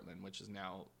nearby Portland, which is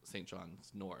now St.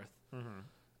 John's North.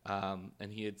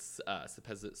 And he had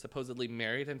supposedly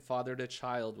married and fathered a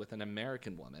child with an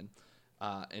American woman,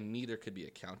 and neither could be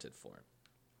accounted for.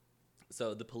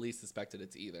 So the police suspected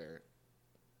it's either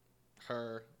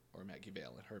her or Maggie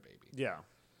Vale and her baby. Yeah.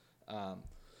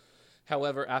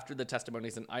 However, after the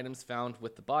testimonies and items found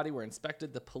with the body were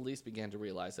inspected, the police began to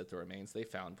realize that the remains they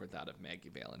found were that of Maggie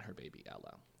Vale and her baby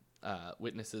Ella.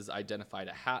 Witnesses identified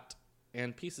a hat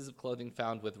and pieces of clothing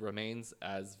found with remains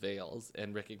as Vale's,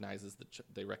 and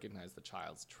they recognized the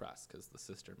child's trust because the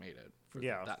sister made it for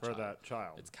that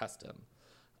child. It's custom.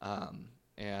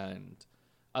 And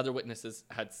other witnesses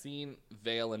had seen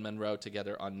Vale and Monroe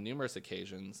together on numerous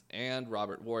occasions, and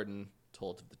Robert Warden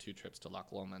told of the 2 trips to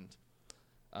Loch Lomond.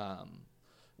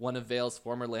 One of Vale's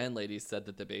former landladies said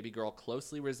that the baby girl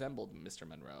closely resembled Mr.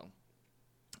 Monroe.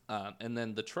 And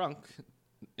then the trunk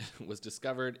was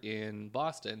discovered in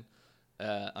Boston,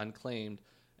 unclaimed,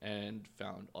 and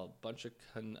found a bunch of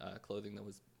clothing that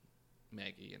was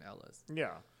Maggie and Ella's.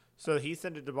 Yeah. So he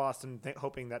sent it to Boston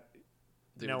hoping that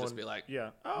They would just be like,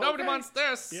 yeah, nobody wants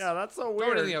this. Yeah, that's so Throw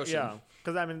weird. it in the ocean. Yeah,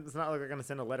 because I mean, it's not like they're gonna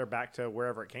send a letter back to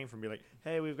wherever it came from. Be like,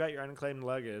 hey, we've got your unclaimed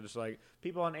luggage. Like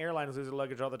people on airlines lose their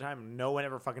luggage all the time. No one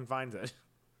ever fucking finds it.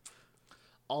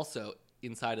 Also,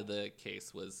 inside of the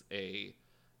case was a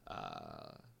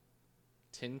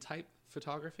tintype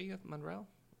photography of Monroe.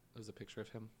 It was a picture of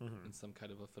him in some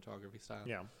kind of a photography style.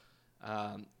 Yeah.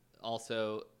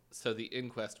 Also, so the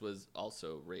inquest was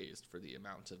also raised for the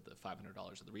amount of the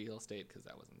 $500 of the real estate because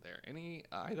that wasn't there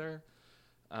either.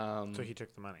 So he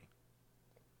took the money.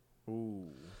 Ooh.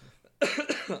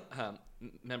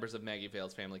 Members of Maggie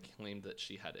Vale's family claimed that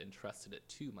she had entrusted it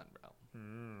to Monroe.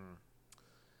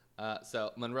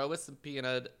 So Monroe was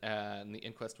subpoenaed, and the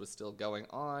inquest was still going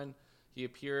on. He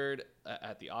appeared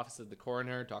at the office of the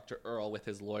coroner, Dr. Earl, with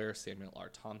his lawyer, Samuel R.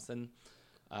 Thompson.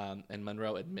 And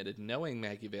Monroe admitted knowing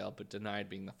Maggie Vale, but denied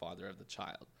being the father of the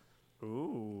child.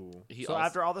 Ooh. He So also-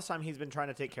 after all this time, he's been trying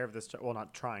to take care of this. Well,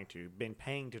 not trying to, been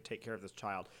paying to take care of this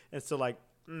child, and still like,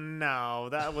 no,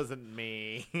 that wasn't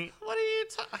me. What are you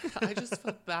talking? I just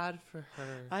felt bad for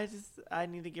her. I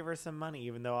need to give her some money,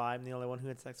 even though I'm the only one who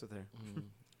had sex with her.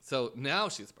 So now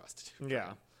she's a prostitute.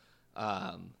 Yeah.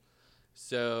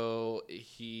 So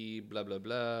he blah blah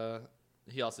blah.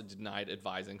 He also denied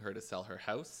advising her to sell her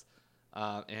house,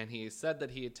 and he said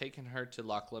that he had taken her to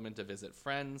Loch Lomond to visit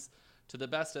friends. To the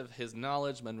best of his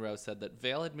knowledge, Monroe said that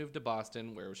Vale had moved to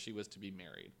Boston, where she was to be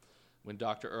married. When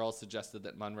Dr. Earl suggested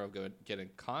that Monroe go get in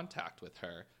contact with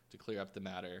her to clear up the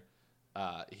matter,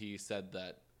 he said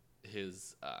that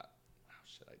his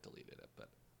I deleted it, but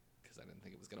because I didn't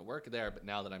think it was going to work there. But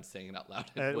now that I'm saying it out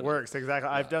loud, It wouldn't. works, exactly.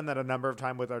 I've done that a number of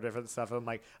times with our different stuff. I'm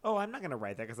like, oh, I'm not going to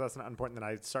write that because that's not important. Then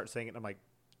I start saying it, and I'm like,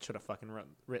 should have fucking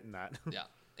written that. Yeah.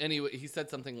 Anyway, he said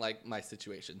something like, "My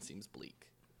situation seems bleak,"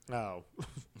 Oh.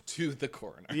 to the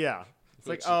coroner. Yeah. It's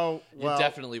like, Which oh, well, you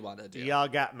definitely want to do. y'all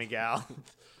got me, gal.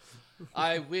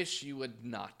 I wish you would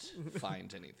not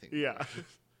find anything. Yeah.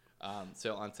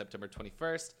 So on September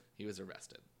 21st, he was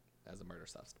arrested as a murder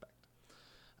suspect.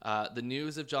 The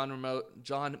news of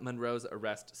John Monroe's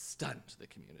arrest stunned the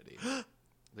community.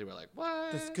 They were like,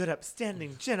 "What? This good,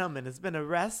 upstanding gentleman has been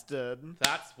arrested."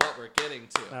 That's what we're getting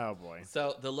to." Oh, boy.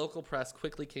 So the local press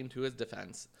quickly came to his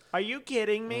defense. Are you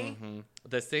kidding me?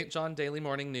 The St. John Daily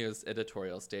Morning News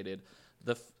editorial stated,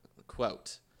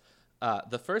 quote,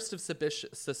 the first of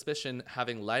suspicion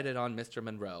having lighted on Mr.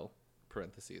 Monroe,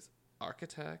 parentheses,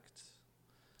 architect.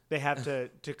 They have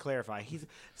to clarify. He's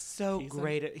so He's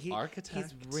great an at He's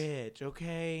architect. rich,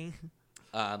 okay?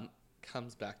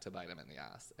 Comes back to bite him in the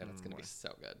ass, and it's going to be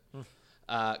so good.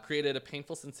 Created a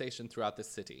painful sensation throughout the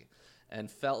city, and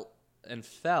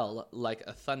fell like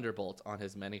a thunderbolt on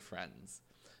his many friends.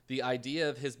 The idea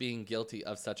of his being guilty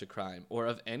of such a crime, or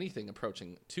of anything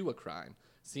approaching to a crime,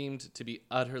 seemed to be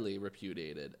utterly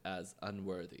repudiated as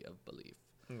unworthy of belief.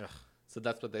 Ugh. So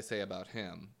that's what they say about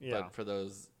him. Yeah. But for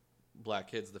those black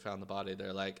kids that found the body,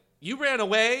 they're like, "You ran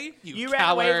away, you ran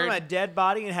coward. away from a dead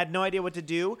body and had no idea what to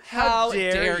do? How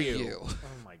dare dare you? you?" Oh,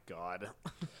 my God.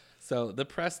 So the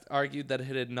press argued that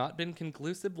it had not been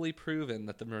conclusively proven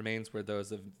that the remains were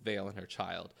those of Vale and her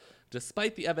child.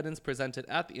 Despite the evidence presented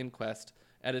at the inquest,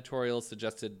 editorials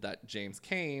suggested that James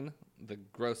Kane, the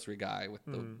grocery guy with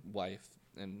the wife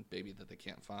and baby that they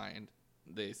can't find,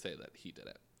 they say that he did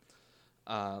it.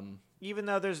 Even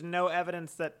though there's no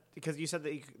evidence that, because you said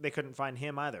that they couldn't find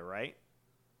him either, right?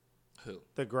 Who?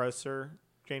 The grocer,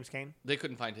 James Kane? They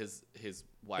couldn't find his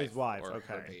wife, wife, or her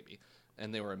okay. baby.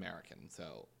 And they were American,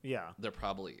 so Yeah. they're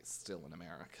probably still in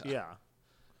America. Yeah.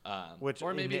 Which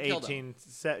or maybe in killed the him.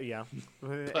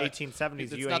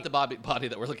 1870s, It's not the body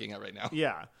that we're looking at right now.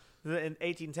 Yeah. In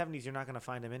 1870s, you're not going to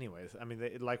find him anyways. I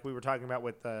mean, like we were talking about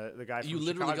with the guy from You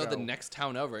literally Chicago. go the next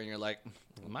town over and you're like,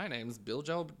 "My name's Bill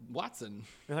Joe Watson.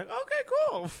 You're like, okay,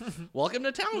 cool. Welcome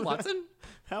to town, Watson.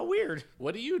 How weird.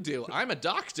 What do you do? I'm a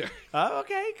doctor. Oh,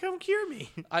 okay, come cure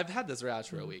me. I've had this rash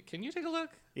for a week. Can you take a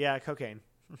look?" Yeah, cocaine.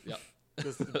 Yep.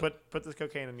 Just put this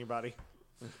cocaine in your body.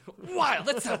 Wow,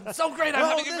 that sounds so great. I'm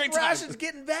having a great time. rash is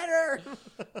getting better.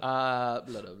 Blah,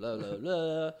 blah, blah,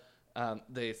 blah, blah.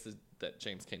 They said that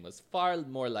James Kane was far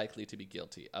more likely to be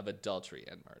guilty of adultery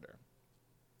and murder.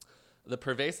 The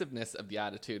pervasiveness of the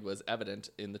attitude was evident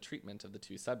in the treatment of the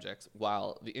two subjects.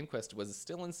 While the inquest was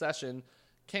still in session,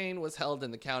 Kane was held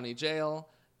in the county jail,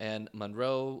 and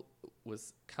Monroe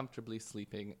was comfortably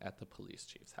sleeping at the police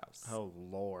chief's house. Oh,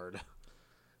 Lord.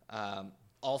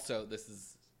 Also, this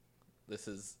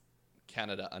is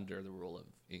Canada under the rule of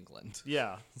England.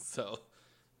 Yeah, So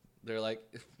they're like,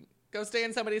 "Go stay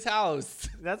in somebody's house."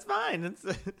 that's fine.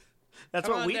 That's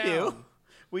Come what on we down. do.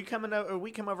 We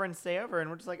come over and stay over, and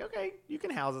we're just like, okay, you can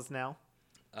house us now.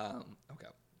 Okay.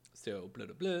 So, blah,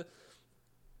 blah, blah.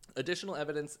 Additional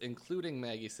evidence, including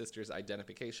Maggie's sister's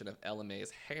identification of Ella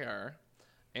Mae's hair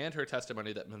and her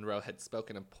testimony that Monroe had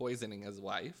spoken of poisoning his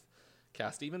wife,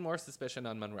 cast even more suspicion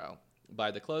on Monroe.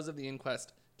 By the close of the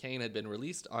inquest, Kane had been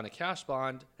released on a cash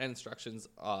bond and instructions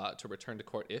to return to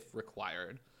court if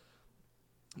required.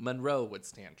 Monroe would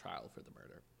stand trial for the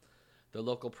murder. The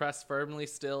local press firmly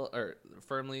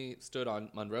stood on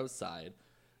Monroe's side,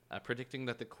 predicting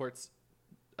that the court's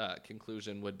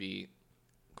conclusion would be,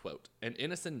 quote, "An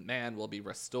innocent man will be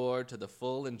restored to the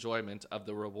full enjoyment of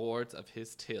the rewards of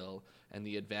his till and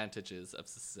the advantages of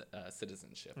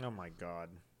citizenship." Oh my God.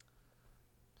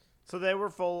 So they were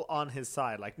full on his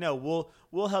side. Like, no,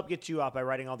 we'll help get you out by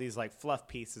writing all these like fluff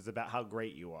pieces about how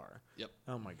great you are. Yep.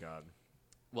 Oh my God.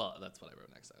 Well, that's what I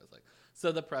wrote next. I was like,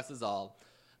 so the press is all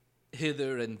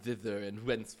hither and thither and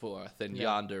henceforth and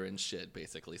yonder and shit,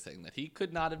 basically saying that he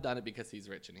could not have done it because he's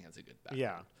rich and he has a good background.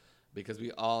 Yeah. Because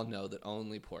we all know that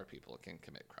only poor people can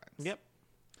commit crimes. Yep.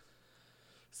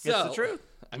 So, It's the truth.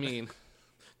 I mean,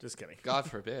 Just kidding. God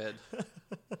forbid.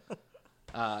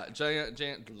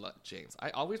 James. I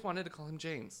always wanted to call him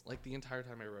James, like the entire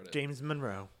time I wrote it. James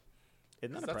Monroe.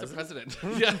 Isn't that That's a president? a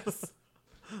president. Yes.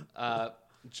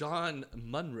 John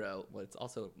Monroe. Well, it's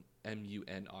also Munroe.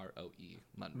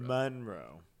 Monroe.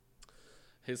 Monroe.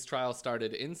 His trial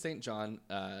started in St. John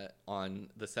on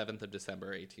the 7th of December,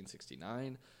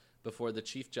 1869, before the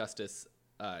Chief Justice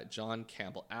John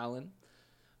Campbell Allen,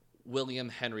 William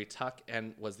Henry Tuck,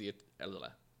 and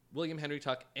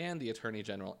the Attorney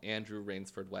General Andrew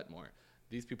Rainsford Wetmore.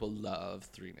 These people love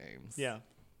three names. Yeah.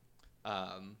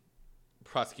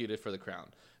 Prosecuted for the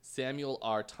Crown. Samuel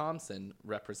R. Thompson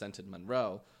represented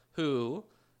Monroe, who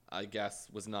I guess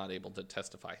was not able to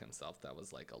testify himself. That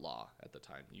was like a law at the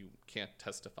time. You can't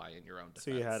testify in your own defense.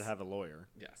 So you had to have a lawyer.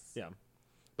 Yes. Yeah.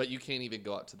 But you can't even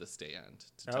go out to the stand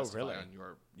to Oh, testify really? on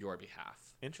your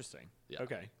behalf. Interesting. Yeah.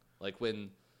 Okay. Like when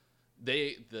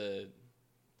the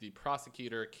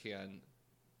prosecutor can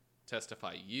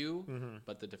testify you,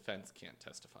 but the defense can't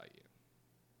testify you.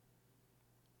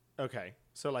 Okay.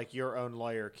 So like your own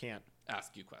lawyer can't.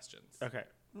 Ask you questions. Okay.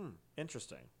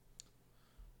 Interesting.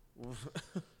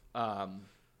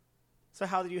 So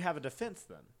how do you have a defense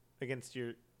then against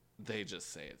your? they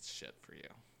just say it's shit for you.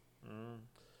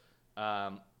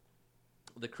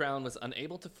 The Crown was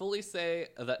unable to fully say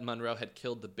that Monroe had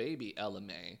killed the baby Ella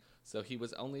May, so he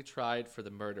was only tried for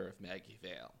the murder of Maggie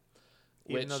Vale.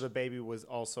 Even though the baby was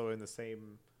also in the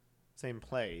same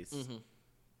place.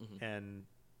 And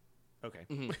okay.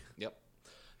 Yep.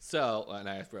 So, and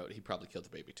I wrote he probably killed the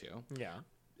baby too. Yeah.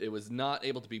 It was not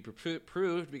able to be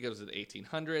proved because of the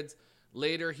 1800s.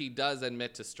 Later, he does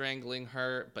admit to strangling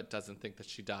her, but doesn't think that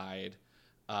she died.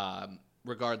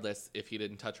 Regardless, if he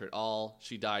didn't touch her at all,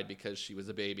 she died because she was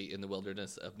a baby in the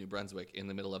wilderness of New Brunswick in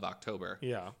the middle of October.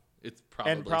 Yeah. It's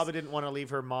probably And probably didn't want to leave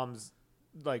her mom's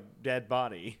like dead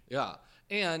body. Yeah.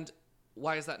 And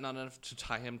why is that not enough to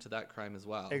tie him to that crime as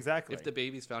well? Exactly. If the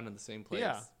baby's found in the same place.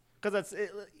 Yeah. Because that's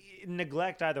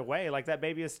neglect either way. Like that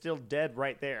baby is still dead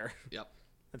right there. Yep.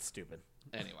 That's stupid.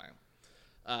 Anyway,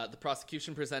 the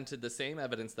prosecution presented the same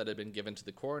evidence that had been given to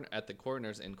the at the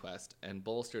coroner's inquest and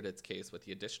bolstered its case with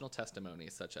the additional testimony,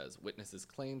 such as witnesses'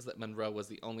 claims that Monroe was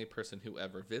the only person who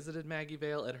ever visited Maggie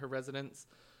Vale at her residence,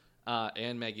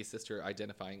 and Maggie's sister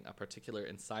identifying a particular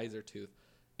incisor tooth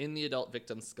in the adult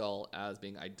victim's skull as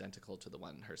being identical to the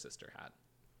one her sister had.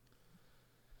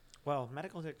 Well,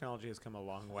 medical technology has come a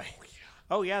long way.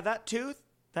 Oh yeah, that tooth?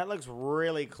 That looks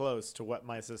really close to what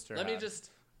my sister had. Let me just...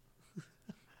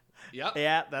 Yep.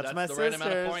 Yeah, that's my the right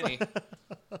amount of sister's.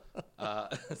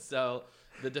 pointy. So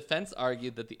the defense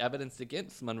argued that the evidence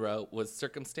against Monroe was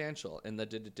circumstantial and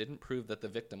that it didn't prove that the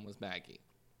victim was Maggie.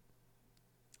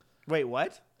 Wait,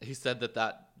 what? He said that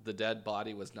the dead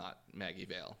body was not Maggie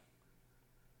Vale.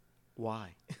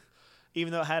 Why?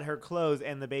 Even though it had her clothes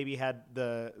and the baby had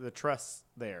the truss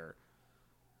there.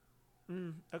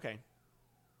 Okay.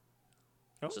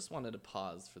 Oh. Just wanted to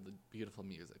pause for the beautiful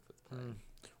music that's playing.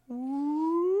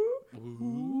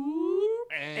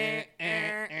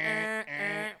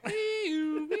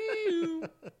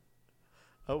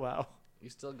 Oh wow. You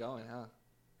still going, huh?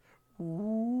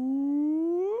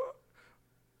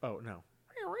 Oh no.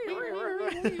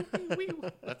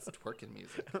 That's twerking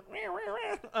music.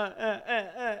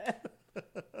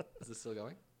 Is this still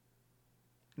going?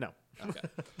 No. Okay.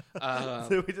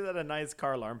 So we did that a nice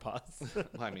car alarm pause. Well,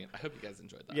 I mean, I hope you guys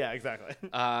enjoyed that. Yeah, exactly.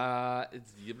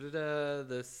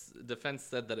 This defense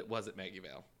said that it wasn't Maggie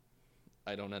Vale.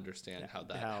 I don't understand how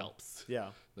that helps. Yeah.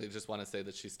 They just want to say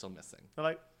that she's still missing. They're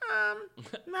like,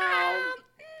 no.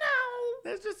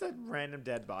 There's just a random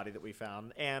dead body that we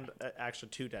found, and actually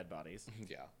 2 dead bodies.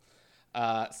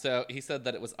 Yeah. So he said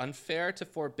that it was unfair to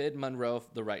forbid Monroe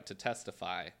the right to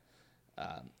testify.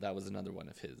 That was another one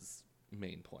of his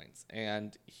main points.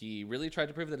 And he really tried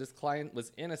to prove that his client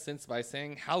was innocent by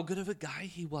saying how good of a guy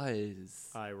he was.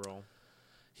 Eye roll.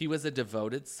 He was a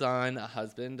devoted son, a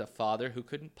husband, a father who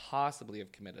couldn't possibly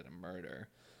have committed a murder.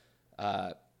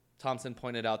 Thompson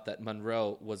pointed out that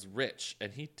Monroe was rich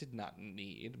and he did not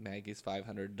need Maggie's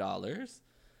 $500.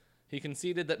 He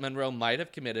conceded that Monroe might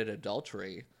have committed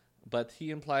adultery, but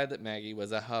he implied that Maggie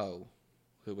was a hoe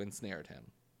who ensnared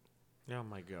him. Oh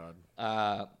my God.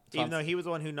 Thompson, Even though he was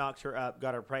the one who knocked her up,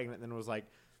 got her pregnant, and then was like,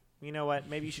 you know what?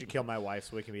 Maybe you should kill my wife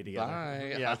so we can be together.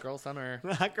 bye, Yeah. hot girl summer.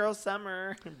 Hot girl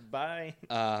summer. Bye.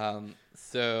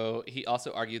 So he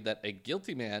also argued that a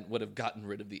guilty man would have gotten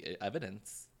rid of the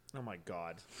evidence. Oh my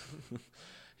God.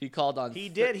 He called on... He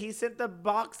did. He sent the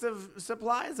box of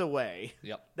supplies away.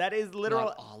 Yep. That is literal.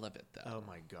 Not all of it, though. Oh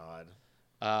my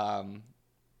God.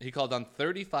 He called on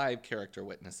 35 character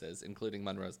witnesses, including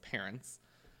Monroe's parents.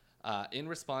 In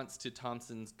response to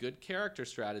Thompson's good character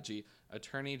strategy,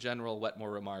 Attorney General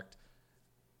Wetmore remarked,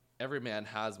 "Every man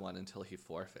has one until he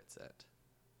forfeits it."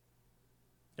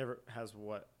 Ever has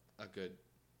what? A good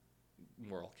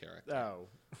moral character. Oh.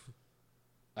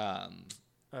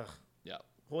 Ugh. Yeah.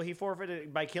 Well, he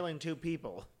forfeited by killing 2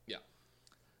 people. Yeah.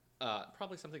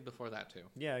 Probably something before that, too.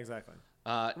 Yeah, exactly.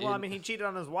 Well, I mean, he cheated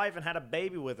on his wife and had a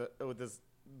baby with this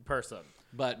person.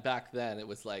 But back then, it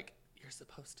was like, you're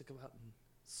supposed to go out and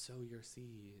sow your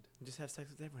seed. Just have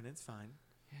sex with everyone. It's fine.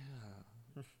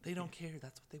 Yeah. They don't care.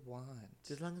 That's what they want.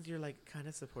 As long as you're like kind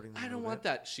of supporting them. I don't want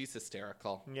that. She's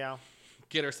hysterical. Yeah.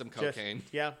 Get her some cocaine.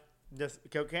 Just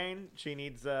cocaine. She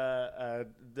needs the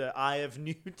eye of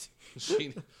Newt.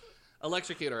 She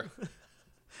electrocute her.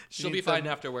 She'll be needs fine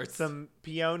afterwards. Some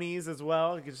peonies as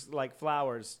well. Just like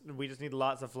flowers. We just need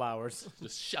lots of flowers.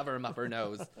 Just shove them up her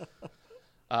nose.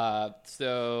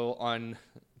 So on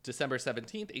December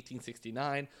 17th,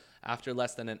 1869, after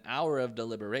less than an hour of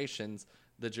deliberations,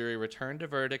 the jury returned a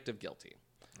verdict of guilty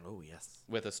Oh yes.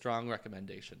 with a strong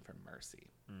recommendation for mercy.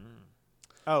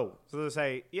 Oh, so they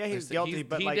say, yeah, he's guilty,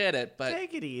 but he like, did it, but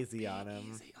take it easy on him.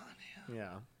 easy on him.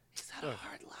 Yeah. He's had a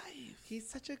hard life. He's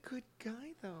such a good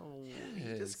guy, though. He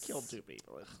Yes. just killed 2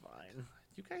 people. It's fine.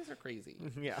 You guys are crazy.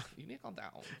 Yeah. You need to calm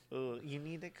down. You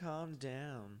need to calm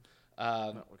down.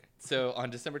 Okay. So on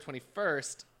December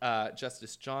 21st,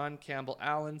 Justice John Campbell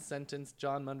Allen sentenced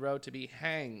John Monroe to be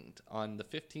hanged on the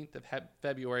 15th of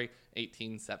February,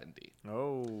 1870.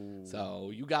 Oh.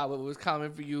 So you got what was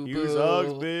coming for you, You boo. sucks,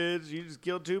 bitch. You just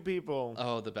killed 2 people.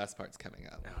 Oh, the best part's coming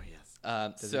up. Oh, yes.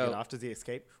 Does he So get off? Does he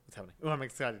escape? What's happening? Oh, I'm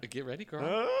excited. get ready, girl.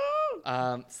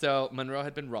 Oh! So Monroe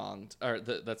had been wronged, or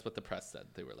that's what the press said.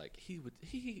 They were like,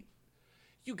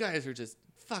 you guys are just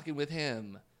fucking with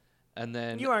him. And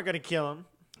then You aren't going to kill him.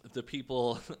 the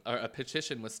people, or a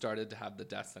petition was started to have the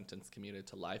death sentence commuted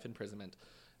to life imprisonment,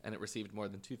 and it received more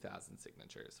than 2,000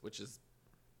 signatures, which is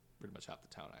pretty much half the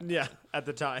town. I Yeah, at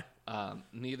the time.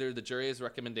 Neither the jury's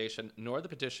recommendation nor the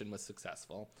petition was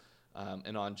successful.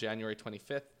 And on January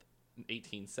 25th,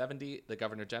 1870, the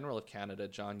Governor General of Canada,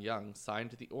 John Young,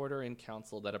 signed the order in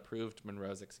council that approved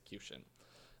Monroe's execution.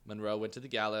 Monroe went to the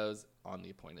gallows on the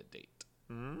appointed date.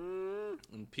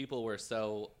 And people were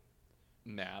so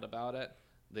mad about it,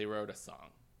 they wrote a song.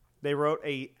 They wrote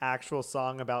a actual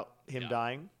song about him Yeah.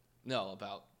 dying. No,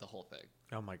 about the whole thing.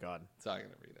 Oh, my God. So I'm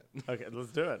going to read it. Okay,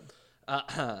 let's do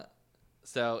it.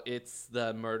 So it's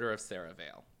the murder of Sarah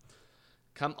Vale.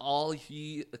 Come all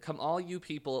you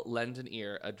people, lend an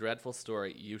ear. A dreadful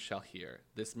story you shall hear.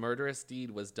 This murderous deed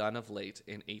was done of late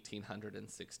in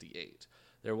 1868.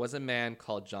 There was a man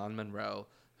called John Monroe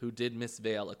who did Miss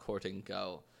Vale a courting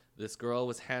go. This girl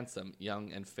was handsome,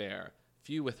 young, and fair.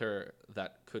 Few with her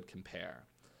that could compare.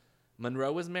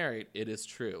 Monroe was married, it is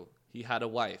true. He had a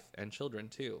wife and children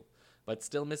too. But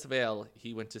still Miss Vale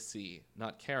he went to see,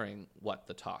 not caring what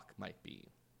the talk might be.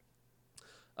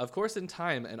 Of course in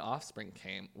time an offspring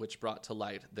came, which brought to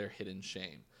light their hidden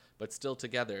shame. But still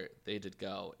together they did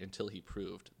go, until he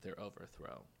proved their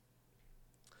overthrow.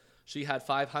 She had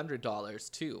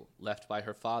 $500 too, left by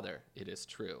her father, it is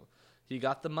true. He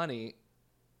got the money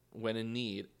when in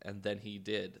need, and then he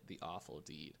did the awful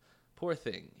deed. Poor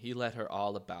thing, he led her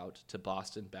all about, to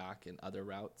Boston back and other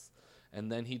routes,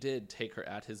 and then he did take her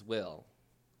at his will.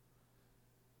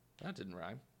 That didn't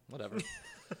rhyme. Whatever.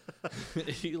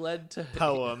 He led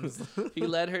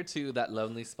her to that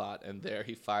lonely spot, and there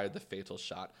he fired the fatal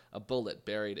shot. A bullet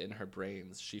buried in her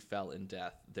brains, she fell in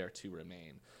death, there to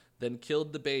remain. Then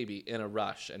killed the baby in a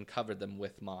rush, and covered them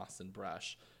with moss and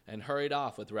brush, and hurried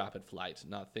off with rapid flight,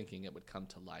 not thinking it would come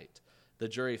to light. The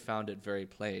jury found it very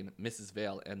plain, Mrs.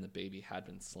 Vale and the baby had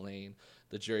been slain.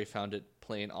 The jury found it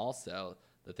plain also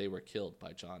that they were killed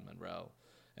by John Monroe.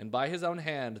 And by his own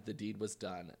hand, the deed was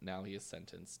done. Now he is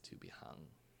sentenced to be hung.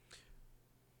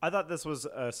 I thought this was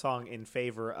a song in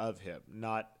favor of him,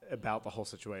 not about the whole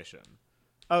situation.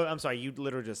 Oh, I'm sorry. You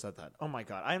literally just said that. Oh my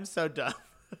God. I am so dumb.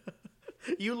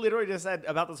 You literally just said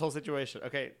about this whole situation.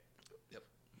 Okay. Yep.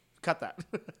 Cut that.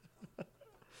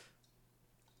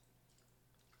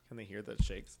 Can they hear that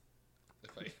shakes?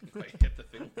 If I hit the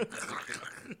thing.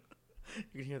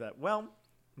 You can hear that. Well,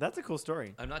 that's a cool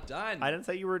story. I'm not done. I didn't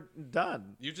say you were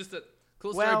done. You just said,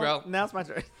 cool Well, story, bro. now it's my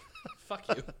turn. Fuck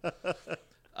you.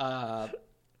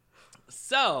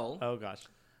 So, Oh, gosh.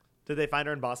 Did they find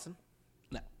her in Boston?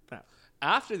 no. No.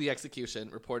 After the execution,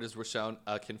 reporters were shown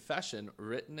a confession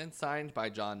written and signed by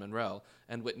John Monroe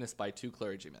and witnessed by 2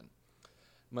 clergymen.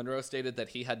 Monroe stated that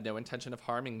he had no intention of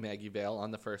harming Maggie Vale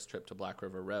on the first trip to Black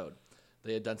River Road.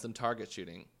 They had done some target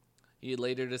shooting. He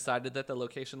later decided that the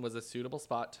location was a suitable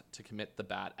spot to commit the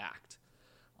bad act.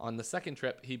 On the second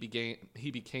trip, he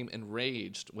became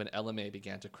enraged when Ella May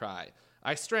began to cry.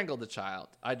 I strangled the child.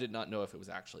 I did not know if it was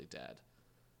actually dead.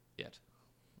 Yet.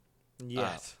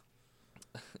 Yes.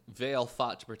 Vale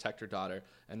fought to protect her daughter,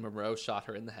 and Monroe shot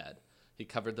her in the head. He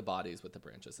covered the bodies with the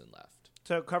branches and left.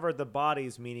 So it covered the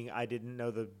bodies, meaning I didn't know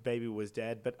the baby was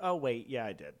dead, but oh, wait, yeah,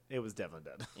 I did. It was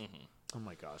definitely dead. Mm-hmm. Oh,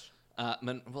 my gosh.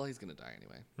 Well, he's going to die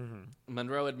anyway. Mm-hmm.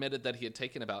 Monroe admitted that he had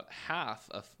taken about half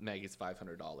of Maggie's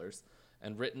 $500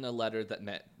 and written the letter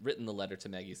to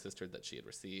Maggie's sister that she had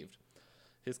received.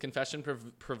 His confession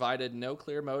provided no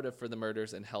clear motive for the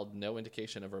murders and held no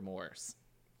indication of remorse.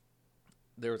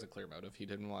 There was a clear motive. He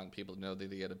didn't want people to know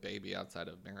that he had a baby outside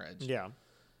of marriage. Yeah.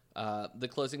 The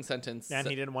closing sentence... And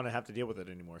he didn't want to have to deal with it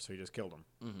anymore, so he just killed him.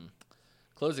 Mm-hmm.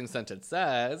 Closing sentence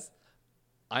says,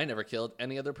 I never killed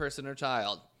any other person or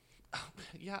child. Oh,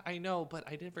 yeah, I know, but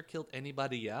I never killed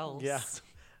anybody else. Yeah.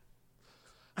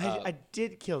 I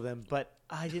did kill them, but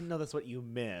I didn't know that's what you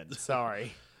meant.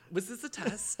 Sorry. Was this a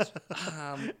test?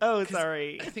 Oh,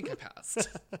 sorry. I think I passed.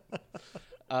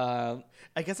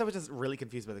 I guess I was just really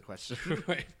confused by the question.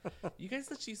 Right. You guys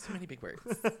just use too many big words.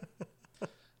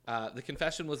 The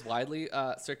confession was widely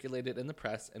circulated in the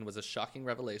press and was a shocking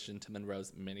revelation to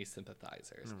Monroe's many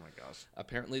sympathizers. Oh, my gosh.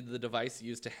 Apparently, the device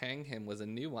used to hang him was a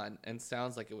new one and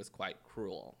sounds like it was quite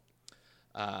cruel.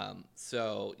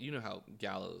 So, you know how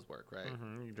gallows work, right?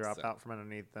 Mm-hmm. You drop out from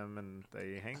underneath them, and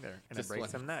they hang there, and it This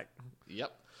breaks one. their neck.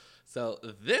 Yep. So,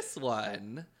 this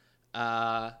one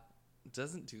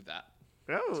doesn't do that.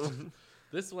 Oh.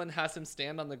 This one has him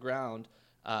stand on the ground,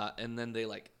 and then they,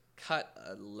 cut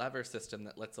a lever system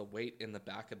that lets a weight in the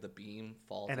back of the beam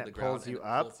fall And to it the ground. pulls you it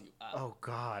up? pulls you up. Oh,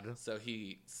 God. So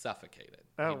he suffocated.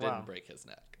 Oh, he didn't wow. break his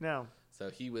neck. No.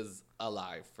 So he was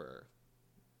alive for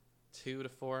 2 to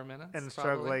 4 minutes. And probably.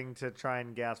 struggling to try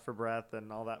and gasp for breath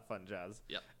and all that fun jazz.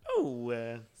 Yep.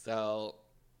 Oh. So,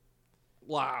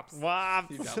 whops. Wow.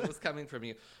 You got what's coming from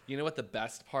you. You know what the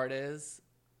best part is?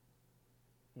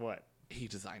 What? He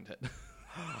designed it.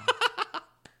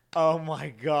 Oh,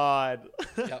 my God.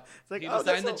 Yep. It's like, He oh,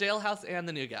 designed the this'll- jailhouse and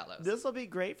the new gallows. This will be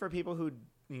great for people who,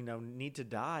 need to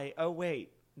die. Oh,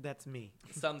 wait. That's me.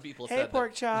 Some people Hey, said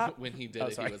pork that chop. when he did Oh,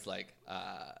 it, sorry. he was like,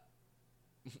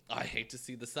 I hate to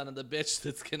see the son of the bitch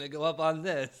that's going to go up on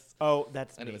this. Oh,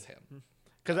 that's And me. it was him.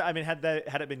 Because,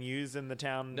 had it been used in the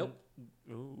town? Nope.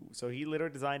 Ooh. So he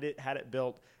literally designed it, had it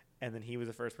built, and then he was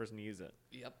the first person to use it.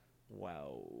 Yep.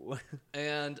 Wow.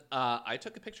 And I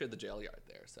took a picture of the jail yard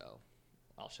there, so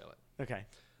I'll show it. Okay.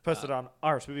 Post it on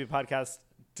our Podcast.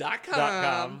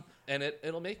 .com. And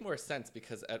it'll make more sense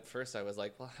because at first I was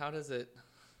like, well, how does it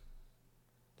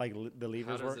Like the how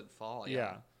levers does work? it fall?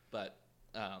 Yeah. But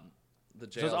the So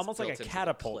jail it's almost like a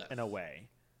catapult in a way.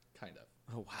 kind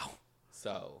of. Oh, wow.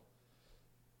 So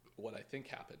what I think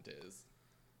happened is,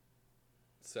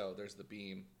 so there's the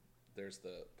beam, there's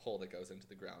the pole that goes into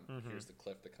the ground. Here's the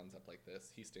cliff that comes up like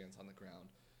this. He stands on the ground.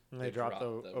 And they drop the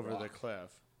over the rock. cliff.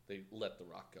 They let the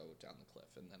rock go down the cliff,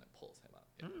 and then it pulls him up.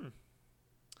 Yeah.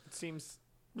 It seems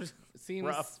It seems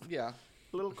rough. Yeah.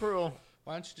 a little cruel.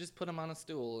 Why don't you just put him on a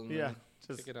stool and Yeah. then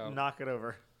Just kick it out? knock it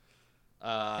over.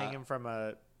 Hang him from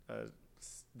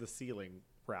the ceiling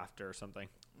rafter or something.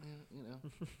 You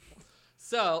know.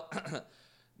 So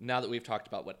now that we've talked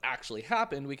about what actually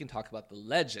happened, we can talk about the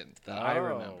legend that I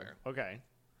remember. Okay.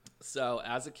 So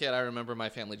as a kid, I remember my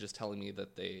family just telling me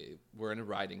that they were in a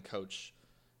riding coach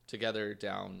together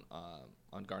down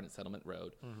on Garnet Settlement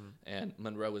Road. And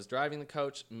Monroe was driving the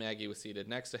coach. Maggie was seated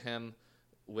next to him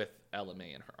with Ella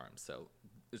May in her arms. So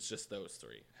it's just those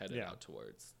three headed Yeah. out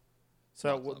towards.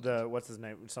 So Mount the what's his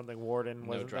name? Something Warden. No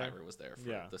wasn't driver there? was there for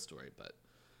Yeah. the story, but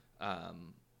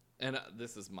and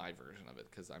this is my version of it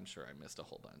because I'm sure I missed a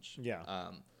whole bunch.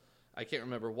 Yeah. I can't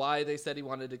remember why they said he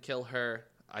wanted to kill her.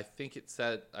 I think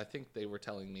they were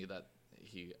telling me that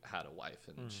he had a wife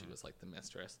and she was like the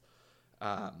mistress.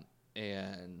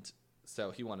 And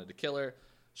so he wanted to kill her,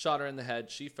 shot her in the head.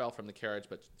 She fell from the carriage,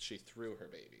 but she threw her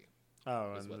baby.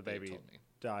 Oh, is and what the they baby told me.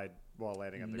 died while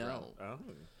landing on the ground.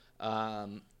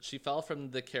 Oh. She fell from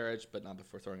the carriage, but not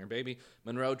before throwing her baby.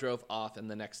 Monroe drove off, and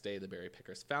the next day, the berry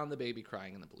pickers found the baby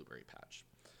crying in the blueberry patch.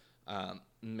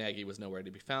 Maggie was nowhere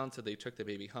to be found, so they took the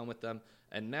baby home with them.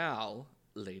 And now,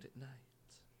 late at night,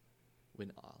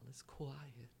 when all is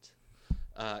quiet,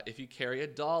 if you carry a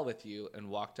doll with you and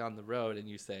walk down the road and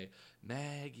you say,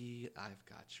 "Maggie, I've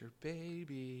got your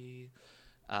baby,"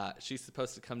 she's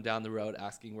supposed to come down the road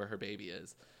asking where her baby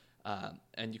is.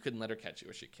 And you couldn't let her catch you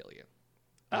or she'd kill you.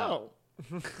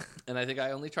 And I think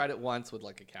I only tried it once with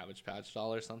like a Cabbage Patch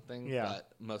doll or something. Yeah.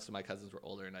 But most of my cousins were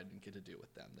older and I didn't get to do it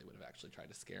with them. They would have actually tried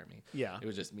to scare me. Yeah. It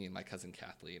was just me and my cousin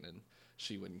Kathleen, and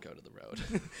she wouldn't go to the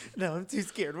road. No, I'm too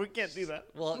scared. We can't do that.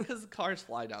 Well, because cars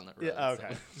fly down the road. Yeah,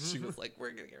 okay. So she was like,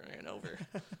 "We're going to get ran over."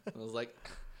 I was like,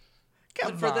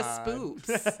 Come "Good for the on.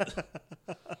 spooks."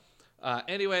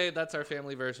 Anyway, that's our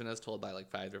family version as told by like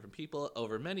 5 different people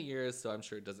over many years, so I'm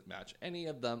sure it doesn't match any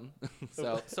of them.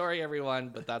 So sorry, everyone,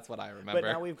 but that's what I remember.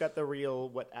 But now we've got the real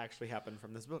what actually happened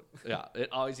from this book. Yeah, it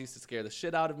always used to scare the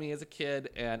shit out of me as a kid,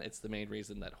 and it's the main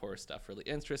reason that horror stuff really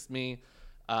interests me.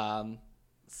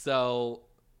 So,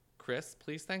 Chris,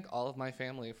 please thank all of my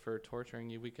family for torturing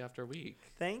you week after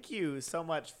week. Thank you so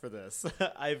much for this.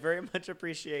 I very much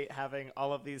appreciate having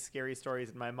all of these scary stories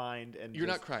in my mind. And You're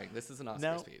not crying. This is an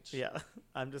Oscar speech. Yeah,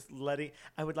 I'm just letting.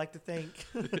 I would like to thank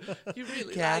You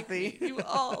really Kathy. like me. You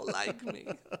all like me.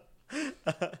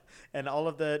 And all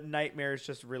of the nightmares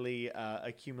just really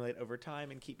accumulate over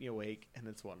time and keep me awake, and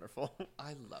it's wonderful. I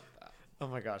love that. Oh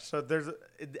my gosh! So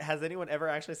has anyone ever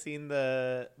actually seen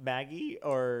the Maggie,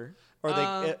 or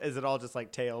is it all just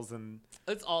like tales and?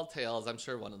 It's all tales. I'm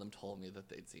sure one of them told me that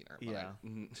they'd seen her. But Yeah.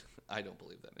 I don't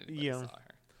believe that anybody Yeah. saw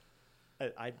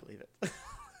her. I'd believe it.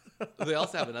 They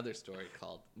also have another story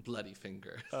called Bloody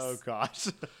Fingers. Oh gosh!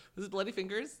 Was it Bloody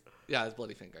Fingers? Yeah, it's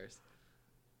Bloody Fingers.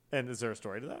 And is there a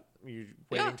story to that? Are you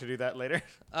waiting Yeah. to do that later?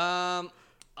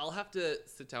 I'll have to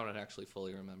sit down and actually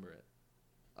fully remember it.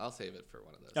 I'll save it for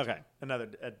one of those. Okay,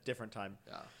 a different time.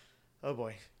 Yeah. Oh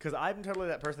boy, because I'm totally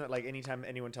that person that like anytime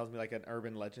anyone tells me like an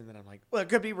urban legend, then I'm like, well, it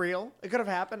could be real. It could have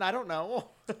happened. I don't know.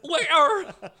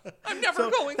 Where? I'm never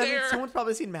going that means there. someone's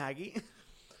probably seen Maggie.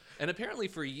 And apparently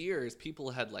for years,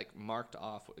 people had like marked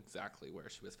off exactly where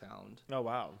she was found. Oh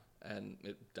wow. And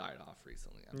it died off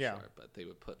recently, I'm Yeah. sure. But they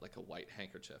would put like a white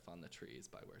handkerchief on the trees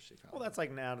by where she found Well, that's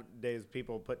like nowadays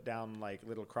people put down like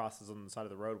little crosses on the side of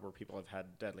the road where people have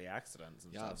had deadly accidents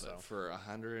and yeah, stuff. but for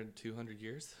 100, 200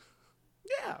 years?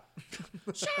 Yeah.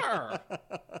 Sure.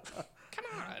 Come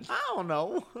on. I don't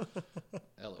know.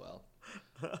 LOL.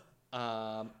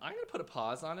 I'm going to put a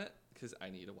pause on it because I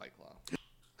need a White Claw.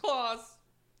 Claws.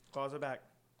 Claws are back.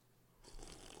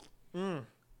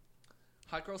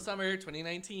 Hot Girl Summer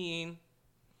 2019.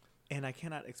 And I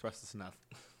cannot express this enough.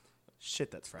 Shit,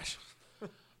 that's fresh.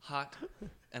 Hot,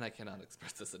 and I cannot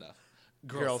express this enough.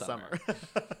 Girl Summer.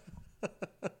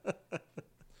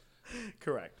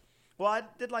 Correct. Well, I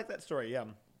did like that story, yeah.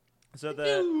 So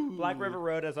the Black River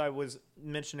Road, as I was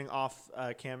mentioning off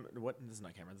cam, what? This is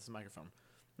not camera. This is a microphone.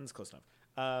 This is close enough.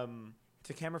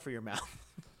 To camera for your mouth.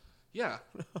 Yeah.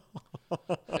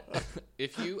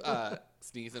 If you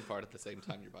sneeze and fart at the same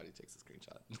time, your body takes a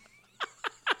screenshot.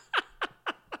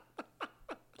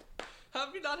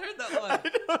 Have you not heard that one?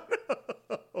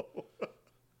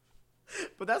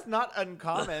 But that's not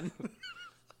uncommon.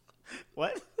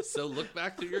 What? So look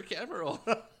back through your camera roll.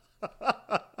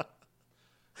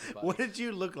 What did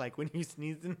you look like when you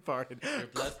sneezed and farted? Your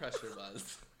blood pressure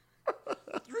was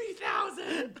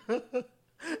 3,000.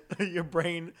 Your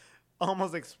brain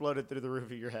almost exploded through the roof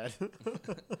of your head.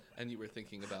 And you were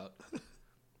thinking about,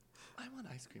 I want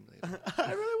ice cream later.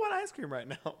 I really want ice cream right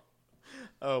now.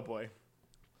 Oh, boy.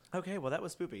 Okay, well, that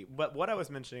was spoopy. But what I was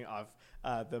mentioning off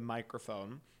the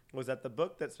microphone was that the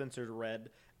book that Spencer read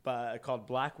called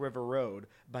Black River Road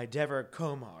by Deborah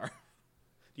Komar.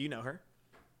 Do you know her?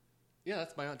 Yeah,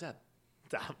 that's my Aunt Deb.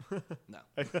 Stop. No.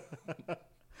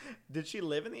 Did she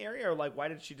live in the area, or like why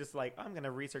did she just like I'm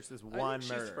gonna research this one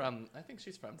murder? I think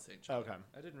she's from St. John. Okay.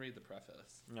 I didn't read the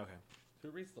preface. Okay. Who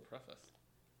reads the preface?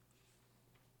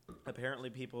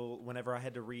 Apparently, people whenever I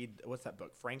had to read what's that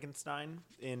book Frankenstein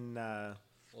in Well,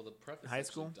 the preface High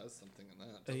actually school? does something in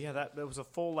that. doesn't yeah that was a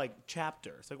full like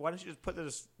chapter. It's like why don't you just put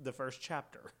this the first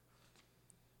chapter? it?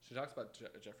 She talks about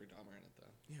Jeffrey Dahmer in it,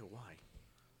 though. Yeah, why?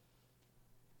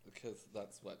 Because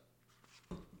that's what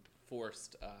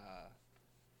forced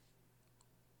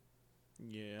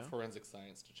Yeah. forensic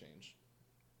science to change.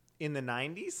 In the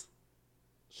 90s?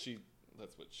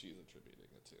 That's what she's attributing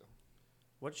it to.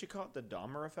 What did she call it? The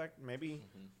Dahmer effect? Maybe.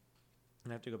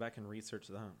 I have to go back and research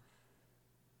that.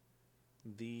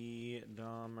 The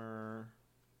Dahmer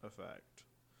effect.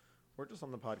 We're just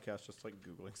on the podcast, just like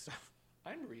Googling stuff.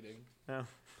 I'm reading. No.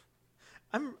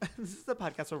 This is the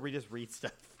podcast where we just read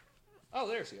stuff. Oh,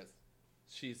 there she is.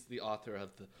 She's the author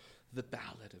of the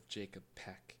Ballad of Jacob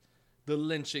Peck, The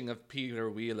Lynching of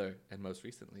Peter Wheeler, and most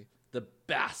recently, The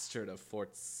Bastard of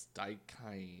Fort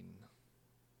Stuyvesant,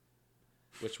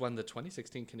 which won the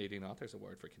 2016 Canadian Authors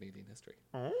Award for Canadian History.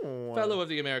 Oh. Fellow of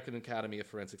the American Academy of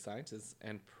Forensic Sciences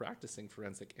and practicing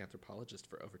forensic anthropologist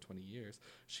for over 20 years,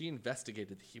 she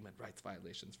investigated the human rights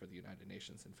violations for the United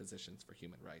Nations and Physicians for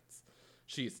Human Rights.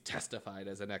 She is testified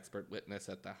as an expert witness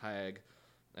at The Hague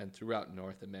and throughout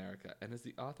North America, and is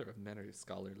the author of many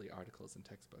scholarly articles and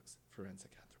textbooks,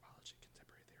 Forensic Anthropology,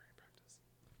 Contemporary Theory and Practice.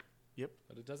 Yep.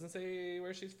 But it doesn't say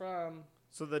where she's from.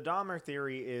 So the Dahmer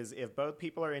theory is if both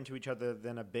people are into each other,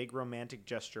 then a big romantic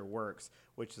gesture works,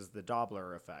 which is the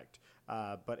Doppler effect.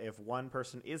 But if one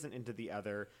person isn't into the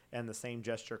other, and the same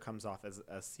gesture comes off as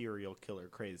a serial killer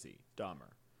crazy,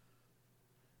 Dahmer.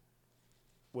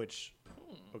 Which,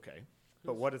 okay.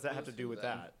 But what does that have to do with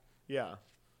that? Yeah.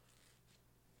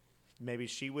 Maybe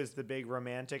she was the big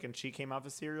romantic and she came off a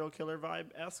serial killer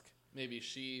vibe-esque? Maybe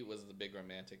she was the big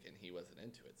romantic and he wasn't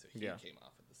into it, so he came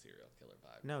off of the serial killer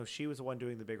vibe. No, she was the one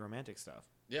doing the big romantic stuff.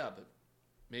 Yeah, but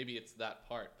maybe it's that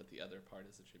part, but the other part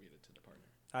is attributed to the partner.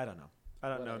 I don't know. I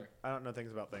don't know. Whatever. I don't know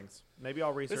things about things. Maybe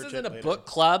I'll research it This isn't a later. book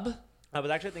club. I was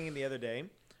actually thinking the other day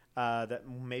that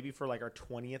maybe for like our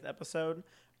 20th episode,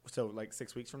 so like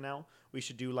 6 weeks from now, we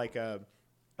should do like a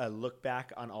look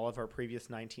back on all of our previous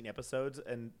 19 episodes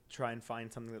and try and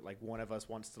find something that like one of us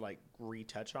wants to like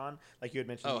retouch on. Like you had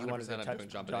mentioned, you wanted to 100% I'm touch doing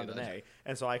John John Bonet then. Bonet,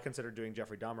 and so I considered doing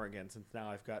Jeffrey Dahmer again since now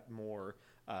I've got more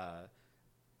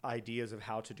ideas of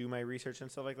how to do my research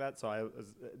and stuff like that. So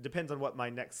it depends on what my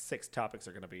next 6 topics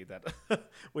are going to be that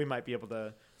we might be able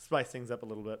to spice things up a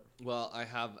little bit. Well, I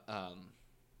have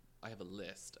a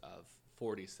list of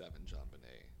 47 John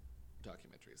Bonet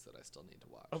documentaries that I still need to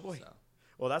watch. Oh, boy. So.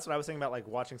 Well, that's what I was thinking about, like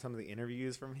watching some of the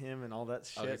interviews from him and all that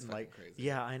shit. he's and fucking like, crazy.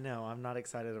 yeah, I know. I'm not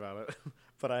excited about it,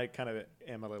 but I kind of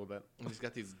am a little bit. And he's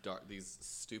got these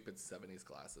stupid 70s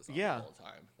glasses on Yeah. the whole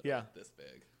time. That Yeah. are like this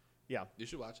big. Yeah, You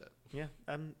should watch it. yeah.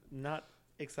 I'm not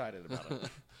excited about it,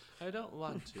 I don't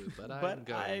want to, but I'm but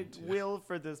going I to. will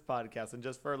for this podcast and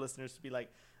just for our listeners to be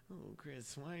like, "Oh,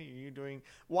 Chris, why are you doing?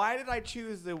 Why did I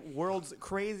choose the world's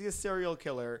craziest serial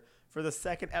killer for the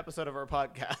second episode of our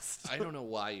podcast?" I don't know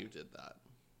why you did that.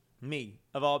 Me,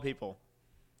 of all people.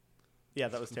 Yeah,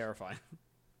 that was terrifying.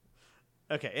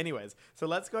 Okay, anyways, so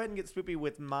let's go ahead and get spoopy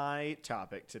with my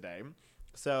topic today.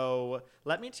 So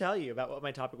let me tell you about what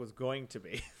my topic was going to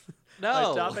be. No.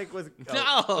 My topic was...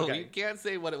 No, okay. you can't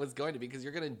say what it was going to be because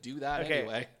you're going to do that Okay.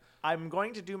 anyway. I'm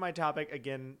going to do my topic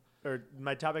again, or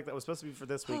my topic that was supposed to be for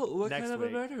this week Oh, what next kind of week.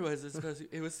 a murder was it supposed to?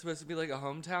 It was supposed to be like a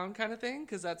hometown kind of thing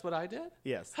because that's what I did.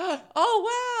 Yes. Oh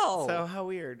wow! So how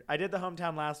weird. I did the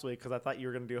hometown last week because I thot you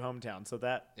were going to do hometown, so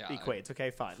that Yeah, equates.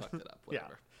 Okay, fine. fucked it up. Yeah.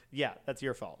 Whatever. Yeah, that's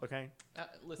your fault, okay?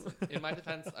 Listen, in my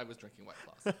defense, I was drinking White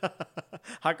Claws.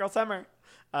 Hot girl summer.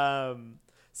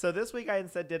 So this week I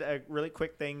instead did a really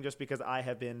quick thing just because I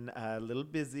have been a little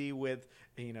busy with,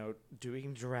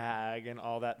 doing drag and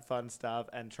all that fun stuff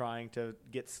and trying to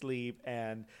get sleep.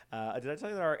 And did I tell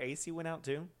you that our AC went out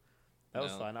too? That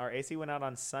was No. fun. Our AC went out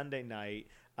on Sunday night,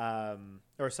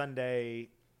 or Sunday.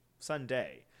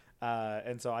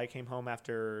 And so I came home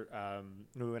after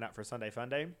we went out for Sunday Fun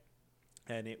Day.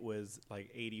 And it was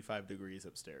like 85 degrees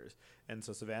upstairs. And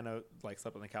so Savannah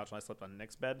slept on the couch and I slept on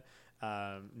Nick's bed.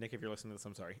 Nick, if you're listening to this,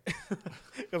 I'm sorry.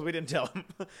 Because we didn't tell him.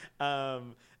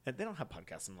 And they don't have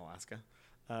podcasts in Alaska.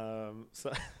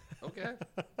 So Okay.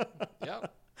 Yeah.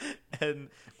 And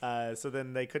so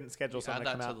then they couldn't schedule You someone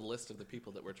add to that come to out. the list of the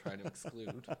people that we're trying to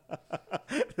exclude.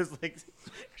 There's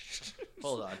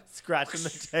Hold on. scratching the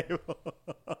table.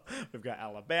 We've got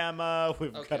Alabama.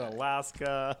 We've got Okay.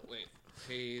 Alaska. Wait,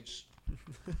 page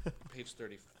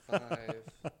 35.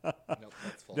 Nope,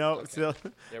 that's full. No, Okay. still.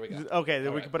 There we go. Okay, then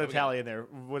All we right, can put a there we go. tally in there.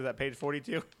 What is that, page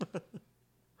 42?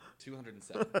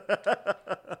 207.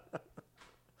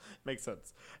 Makes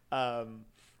sense.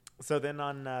 So then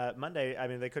on Monday,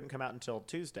 they couldn't come out until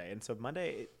Tuesday. And so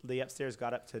Monday, the upstairs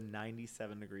got up to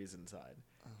 97 degrees inside.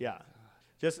 Yeah.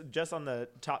 Just on the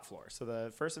top floor. So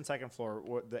the first and second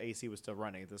floor, the AC was still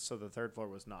running. So the third floor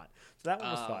was not. So that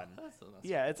one was fun. That's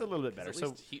Yeah, it's a little bit better. At So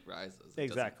least heat rises. It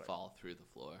Exactly. doesn't fall through the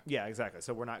floor. yeah, exactly.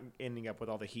 So we're not ending up with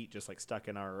all the heat just stuck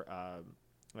in our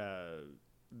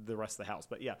the rest of the house.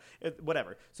 But yeah,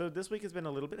 whatever. So this week has been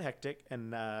a little bit hectic,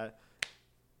 and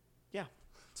yeah.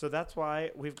 So that's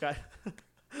why we've got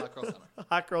Hot girl summer.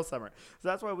 hot girl summer. So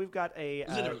that's why we've got a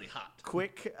Literally hot.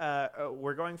 quick.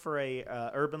 We're going for a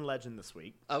urban legend this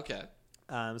week. Okay.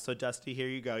 So Dusty, here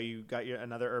you go. You got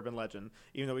another urban legend,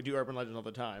 even though we do urban legend all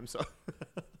the time. So.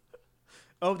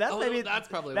 That's probably that's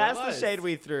what it the was. shade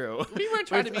we threw. We weren't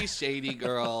trying to be shady,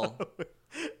 girl.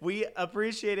 We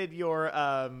appreciated your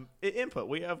input.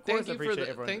 We of course appreciate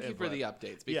everyone's Thank you for input. the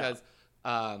updates because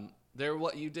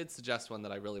you did suggest one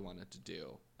that I really wanted to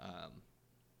do,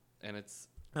 and it's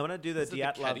I want to do the is it the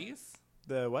Dyatlov. Keddys?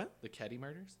 The what? The Keddy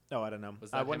murders? Oh, I don't know.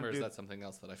 Was I that want him, or to is do. that something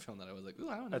else that I found that I was like, ooh,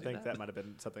 I want I to do think that might have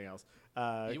been something else.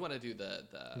 You want to do the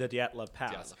Dyatlov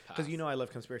Pass, Dyatlov because you Pass. know I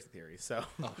love conspiracy theories, so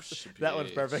Oh, that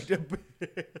one's bitch. perfect.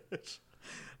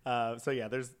 So yeah,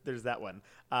 there's that one.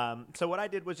 So what I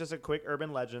did was just a quick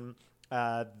urban legend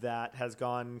that has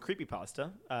gone creepypasta,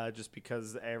 just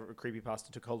because creepypasta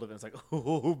took hold of it. It's like,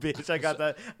 oh, bitch, I got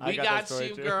that. We that got story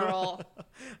you, too. girl.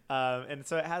 And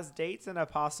so it has dates and a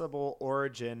possible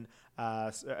origin,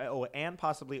 and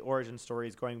possibly origin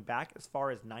stories going back as far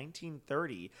as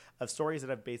 1930 of stories that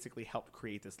have basically helped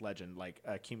create this legend, like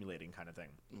accumulating kind of thing.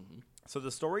 Mm-hmm. So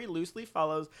the story loosely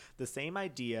follows the same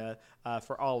idea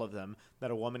for all of them, that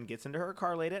a woman gets into her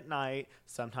car late at night,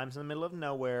 sometimes in the middle of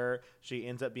nowhere. She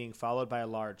ends up being followed by a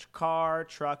large car,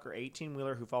 truck, or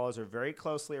 18-wheeler who follows her very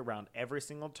closely around every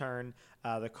single turn.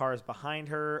 The car is behind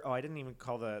her. Oh, I didn't even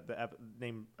call the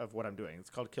name of what I'm doing. It's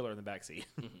called Killer in the Backseat.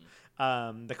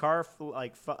 The car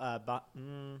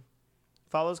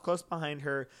follows close behind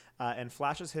her and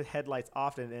flashes his headlights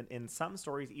often, and in some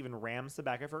stories even rams the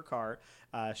back of her car.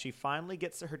 She finally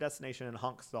gets to her destination and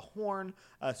honks the horn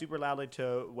super loudly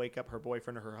to wake up her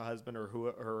boyfriend or her husband or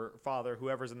her father,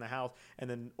 whoever's in the house,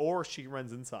 or she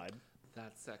runs inside.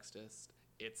 That's sexist.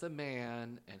 It's a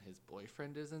man, and his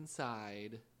boyfriend is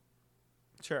inside.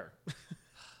 Sure.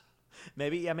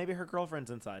 Maybe her girlfriend's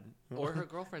inside. Or her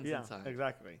girlfriend's yeah, inside.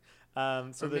 exactly.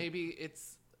 Or maybe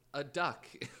it's a duck,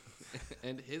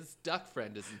 and his duck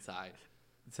friend is inside.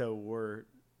 So we're...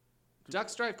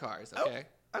 Ducks drive cars, okay?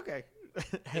 Okay.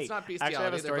 Hey, It's not actually, I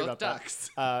have a bestiality, story they're both about ducks.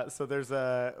 that. So there's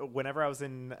whenever I was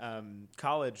in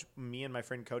college, me and my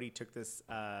friend Cody took this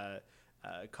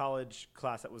college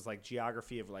class that was like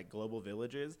geography of like global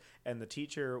villages, and the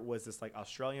teacher was this like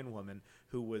Australian woman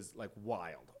who was like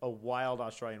a wild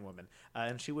Australian woman,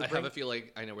 and she would I bring... have a feeling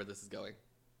I know where this is going.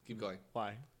 Keep going.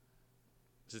 Why?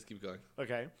 Just keep going.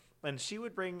 Okay. And she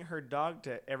would bring her dog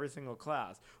to every single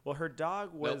class. Well, her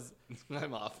dog was Nope.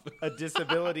 I'm off. a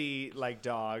disability like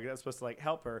dog that was supposed to like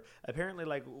help her. Apparently,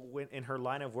 like when in her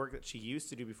line of work that she used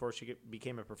to do before she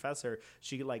became a professor,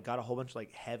 she like got a whole bunch of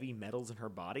like heavy metals in her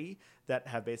body that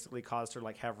have basically caused her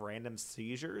like have random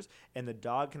seizures. And the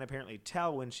dog can apparently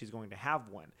tell when she's going to have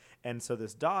one. And so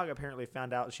this dog apparently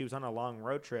found out she was on a long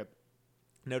road trip,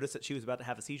 noticed that she was about to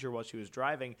have a seizure while she was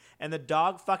driving, and the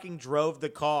dog fucking drove the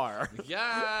car.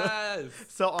 Yes.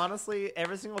 So honestly,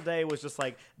 every single day was just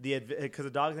like because the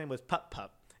dog's name was Pup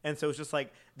Pup, and so it was just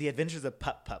like the adventures of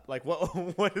Pup Pup. Like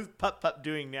what is Pup Pup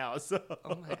doing now? So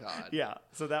Oh my god. yeah.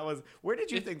 So that was. Where did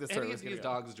you If think the any story of was going these to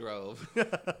go? dogs drove,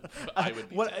 I would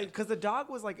be dead. Because the dog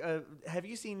was like have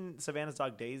you seen Savannah's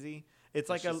dog Daisy? It's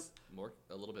like She's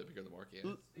a little bit bigger than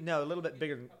Morky. no, a little bit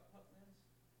bigger than.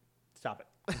 Stop it.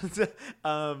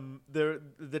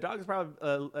 The dog is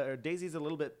probably Daisy's a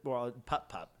little bit, well,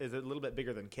 Pup is a little bit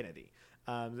bigger than Kennedy.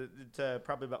 It's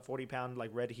probably about 40-pound like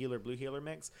red heeler blue heeler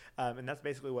mix, and that's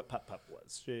basically what Pup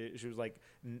was. She was like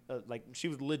she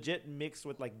was legit mixed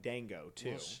with like Dango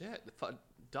too. Well, shit.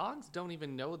 Dogs don't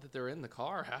even know that they're in the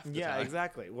car half the Yeah, time.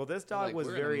 exactly. Well, this They're dog like, was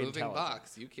we're very in a moving intelligent.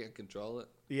 box. You can't control it.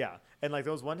 Yeah, and like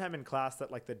there was one time in class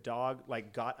that like the dog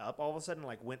like got up all of a sudden,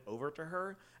 like went over to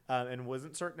her, and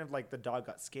wasn't certain if like the dog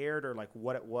got scared or like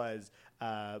what it was,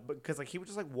 because like he would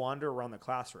just like wander around the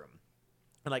classroom,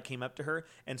 and like came up to her,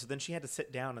 and so then she had to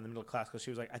sit down in the middle of class because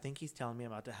she was like, I think he's telling me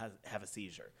I'm about to have a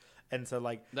seizure, and so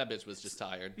like That bitch was just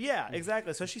tired. yeah,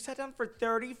 exactly. So she sat down for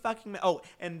 30 fucking minutes. Oh,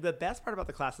 and the best part about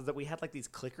the class is that we had like these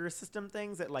clicker system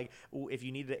things that like if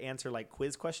you needed to answer like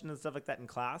quiz questions and stuff like that in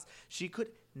class, she could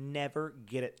never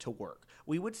get it to work.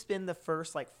 We would spend the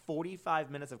first like 45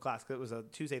 minutes of class, because it was a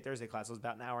Tuesday, Thursday class. It was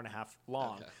about an hour and a half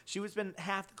long. Okay. She would spend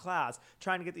half the class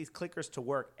trying to get these clickers to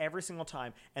work every single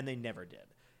time, and they never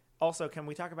did. Also, can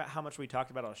we talk about how much we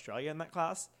talked about Australia in that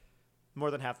class? More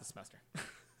than half the semester.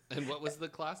 And what was the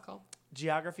class called?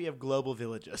 Geography of global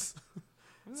villages.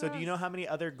 So do you know how many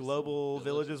other global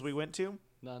villages we went to?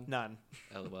 None. None.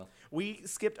 LOL. We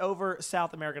skipped over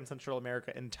South America and Central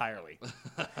America entirely.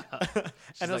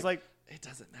 And I was like, It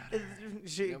doesn't matter.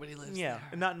 Nobody lives yeah,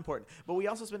 there. not important. But we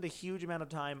also spent a huge amount of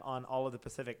time on all of the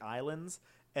Pacific Islands,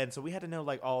 and so we had to know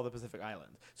like all the Pacific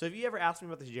Islands. So if you ever asked me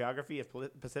about the geography of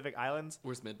Pacific Islands,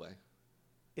 Where's Midway?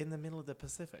 in the middle of the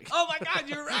Pacific. Oh my God,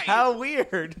 you're right. How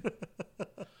weird!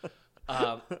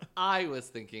 I was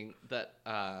thinking that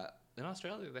in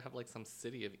Australia they have like some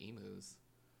city of emus.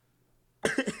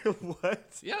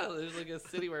 What? Yeah, there's like a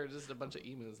city where just a bunch of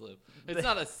emus live. It's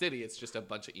not a city; it's just a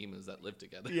bunch of emus that live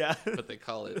together. Yeah. but they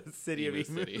call it City of Emu.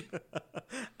 City.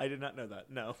 I did not know that.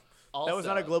 No, Also, that was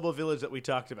not a global village that we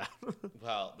talked about.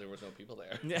 Well, there was no people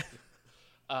there. Yeah.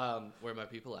 Where are my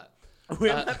people at?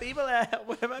 Where my people at?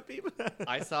 Where my people at?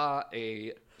 I saw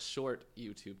a short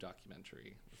YouTube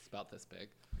documentary. It's about this big.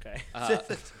 Okay.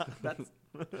 That's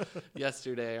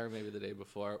Yesterday or maybe the day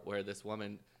before, where this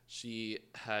woman she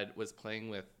was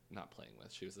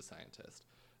she was a scientist,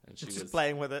 and she just was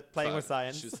playing with it, playing with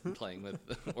science. She was playing with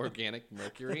organic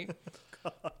mercury,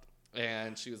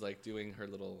 and she was like doing her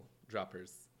little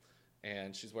droppers,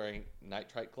 and she's wearing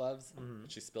nitrite gloves. Mm-hmm.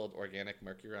 She spilled organic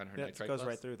mercury on her Yeah, it nitrite goes gloves.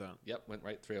 right through though. Yep, went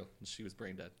right through, and she was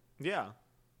brain dead. Yeah,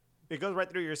 it goes right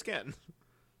through your skin.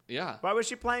 Yeah. Why was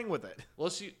she playing with it? Well,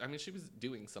 she was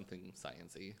doing something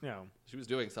sciencey. No, She was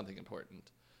doing something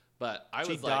important. But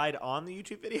she was like, died on the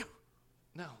YouTube video.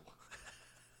 no.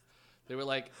 They were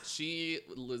like, she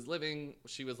was living,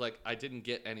 she was like, I didn't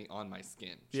get any on my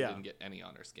skin. She Yeah. didn't get any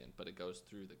on her skin, but it goes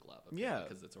through the glove. Yeah.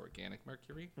 Because it's organic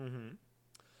mercury. Mm-hmm.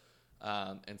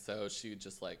 And so she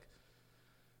just like,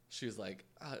 she was like,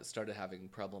 started having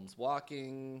problems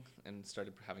walking and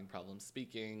started having problems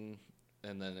speaking.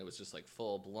 And then it was just like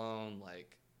full blown,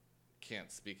 like,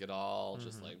 can't speak at all.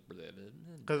 Just like,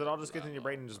 Because it all just gets in your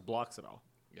brain and just blocks it all.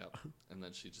 Yep. And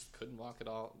then she just couldn't walk at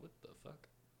all. What the fuck?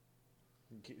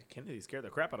 Kennedy scared the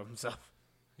crap out of himself.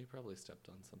 He probably stepped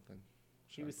on something.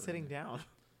 He was sharper sitting than- down.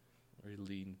 Or he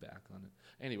leaned back on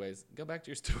it. Anyways, go back to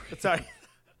your story. Sorry.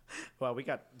 Well, we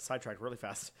got sidetracked really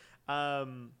fast.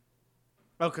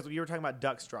 Because you were talking about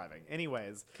ducks driving.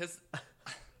 Anyways, Because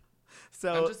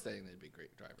so I'm just saying they'd be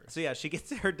great drivers. So yeah, she gets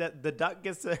to her. The duck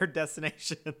gets to her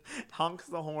destination, honks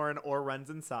the horn or runs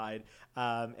inside,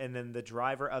 and then the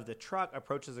driver of the truck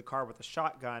approaches a car with a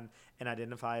shotgun and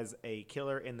identifies a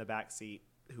killer in the back seat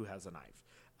who has a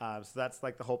knife. So that's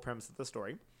like the whole premise of the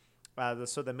story.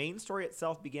 So the main story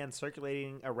itself began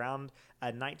circulating around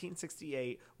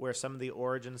 1968, where some of the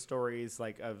origin stories,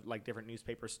 of different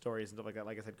newspaper stories and stuff like that,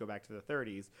 like I said, go back to the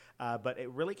 30s. But it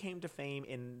really came to fame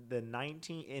in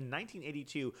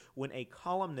 1982 when a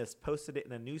columnist posted it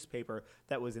in a newspaper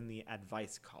that was in the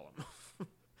advice column. It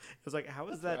was like, how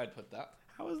is That's where that? I'd put that.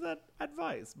 How is that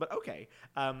advice? But okay.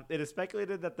 It is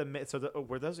speculated that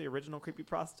were those the original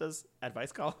creepypastas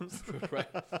advice columns? Right.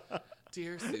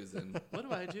 Dear Susan, what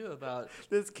do I do about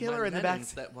This killer my in the back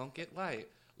lemons that won't get white?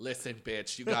 Listen,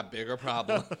 bitch, you got bigger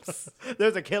problems.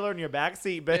 There's a killer in your back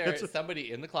seat, bitch. There is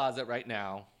somebody in the closet right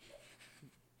now.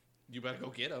 You better go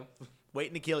get him.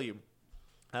 Waiting to kill you.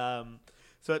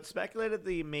 So it's speculated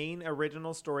the main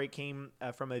original story came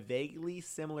from a vaguely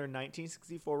similar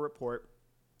 1964 report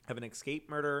of an escaped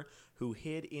murderer who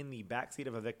hid in the backseat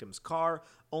of a victim's car,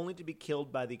 only to be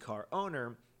killed by the car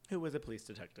owner, who was a police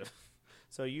detective.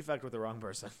 So you fucked with the wrong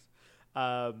person.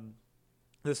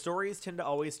 The stories tend to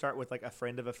always start with like a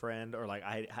friend of a friend, or like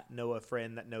I know a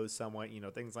friend that knows someone,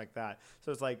 things like that.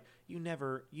 So it's like you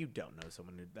don't know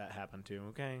someone who that happened to.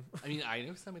 Okay. I mean, I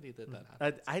know somebody that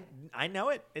happened. I know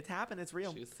it. It's happened. It's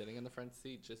real. She was sitting in the front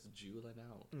seat just juuling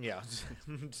out. Yeah.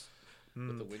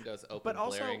 With the windows open, But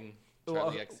also- blaring well,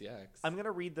 Charlie XCX. I'm going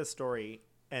to read the story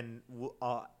and we'll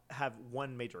have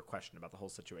one major question about the whole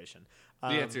situation. The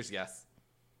answer is yes.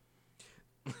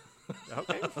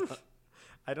 Okay.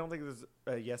 I don't think there's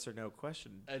a yes or no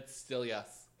question. It's still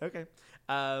yes. Okay.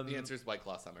 The answer is White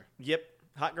Claw Summer. Yep.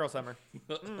 Hot girl summer.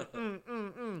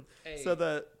 Hey. So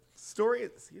the story,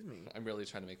 excuse me. I'm really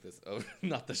trying to make this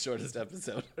not the shortest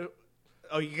episode.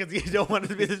 Oh, you don't want it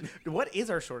to be this. What is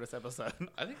our shortest episode?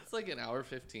 I think it's like an hour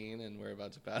 15 and we're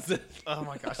about to pass it. Oh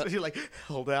my gosh. You're like,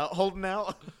 holding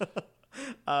out.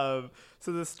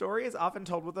 So the story is often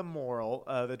told with a moral.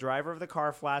 The driver of the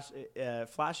car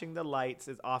flashing the lights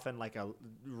is often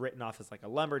written off as like a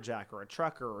lumberjack or a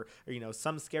trucker or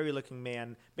some scary looking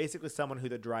man, basically someone who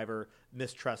the driver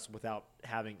mistrusts without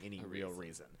having any real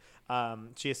reason.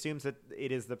 She assumes that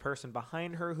it is the person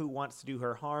behind her who wants to do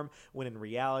her harm, when in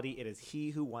reality it is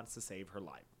he who wants to save her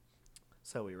life.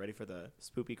 So, are you ready for the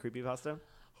spoopy creepypasta?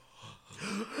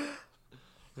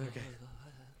 Okay.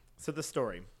 So the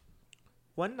story.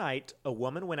 One night, a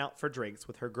woman went out for drinks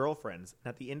with her girlfriends, and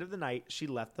at the end of the night, she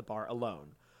left the bar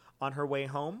alone. On her way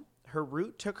home, her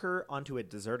route took her onto a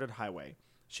deserted highway.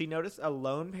 she noticed a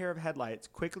lone pair of headlights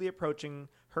quickly approaching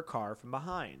her car from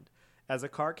behind. As the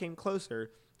car came closer,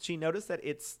 she noticed that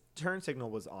its turn signal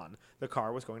was on. The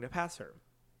car was going to pass her.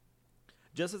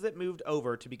 Just as it moved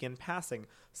over to begin passing,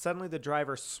 suddenly the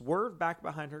driver swerved back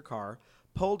behind her car,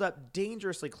 pulled up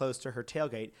dangerously close to her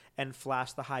tailgate, and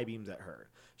flashed the high beams at her.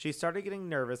 She started getting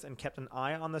nervous and kept an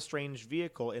eye on the strange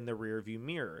vehicle in the rearview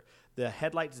mirror. The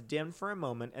headlights dimmed for a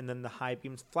moment, and then the high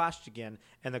beams flashed again,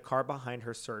 and the car behind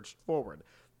her surged forward.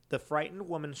 The frightened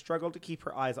woman struggled to keep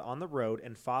her eyes on the road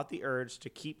and fought the urge to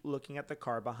keep looking at the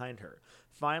car behind her.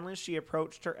 Finally, she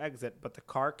approached her exit, but the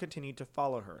car continued to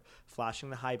follow her, flashing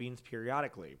the high beams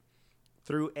periodically.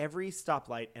 Through every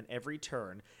stoplight and every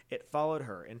turn, it followed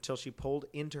her until she pulled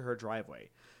into her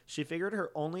driveway. She figured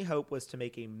her only hope was to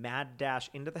make a mad dash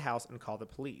into the house and call the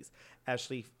police. As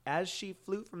she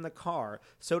flew from the car,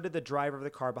 so did the driver of the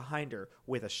car behind her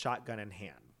with a shotgun in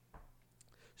hand.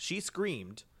 She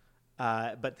screamed,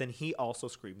 but then he also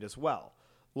screamed as well.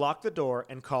 Lock the door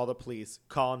and call the police.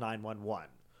 Call 911.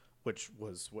 Which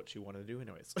was what she wanted to do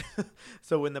anyways.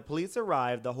 So when the police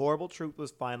arrived, the horrible truth was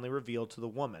finally revealed to the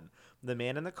woman. The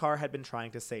man in the car had been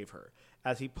trying to save her.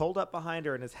 As he pulled up behind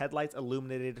her and his headlights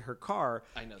illuminated her car,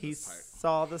 he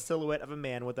saw the silhouette of a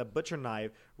man with a butcher knife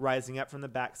rising up from the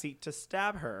back seat to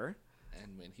stab her.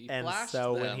 And when he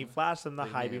flashed them, the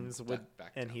high man beams would,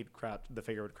 and down. the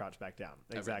figure would crouch back down.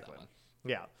 I read that Exactly. one.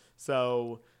 Yeah.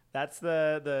 So that's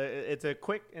it's a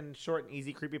quick and short and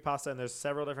easy creepypasta, and there's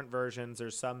several different versions.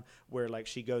 There's some where like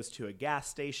she goes to a gas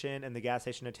station and the gas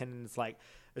station attendant is like,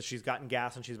 she's gotten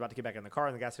gas and she's about to get back in the car,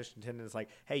 and the gas station attendant is like,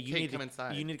 hey, you need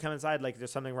to come inside. Like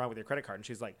there's something wrong with your credit card. And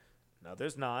she's like, no,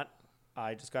 there's not.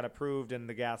 I just got approved and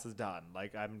the gas is done.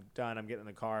 Like I'm done. I'm getting in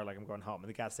the car. Like I'm going home. And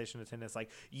the gas station attendant's like,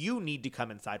 you need to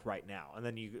come inside right now. And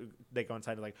then they go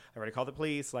inside and like, I already called the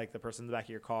police. Like the person in the back of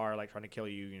your car, like trying to kill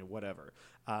you, whatever.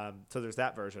 So there's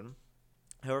that version.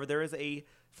 However, there is a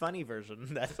funny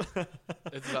version that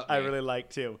I really like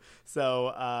too. So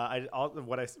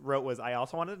what I wrote was I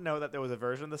also wanted to know that there was a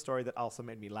version of the story that also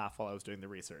made me laugh while I was doing the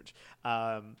research.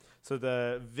 So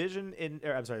the version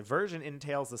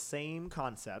entails the same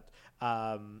concept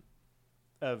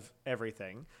of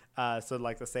everything. So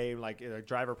like the same, like a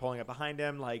driver pulling up behind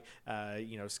him, like,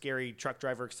 scary truck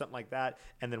driver, something like that.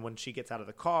 And then when she gets out of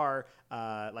the car,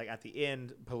 like at the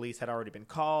end, police had already been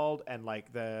called, and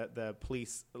like the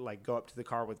police like go up to the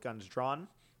car with guns drawn.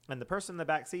 And the person in the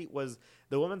back seat was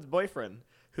the woman's boyfriend,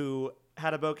 who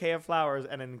had a bouquet of flowers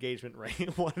and an engagement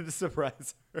ring, wanted to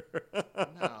surprise her.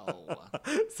 No.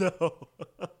 So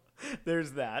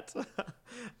there's that.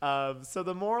 So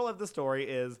the moral of the story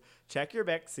is check your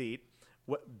back seat.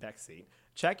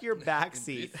 Check your back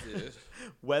seat,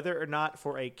 whether or not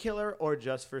for a killer or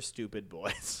just for stupid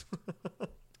boys.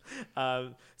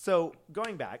 So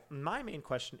going back, my main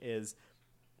question is,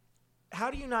 how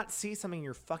do you not see something in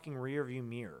your fucking rear view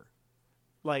mirror?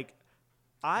 Like,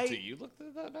 do you look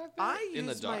at that back there? In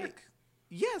the dark?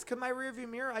 Yes, because my rear view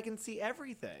mirror, I can see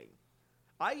everything.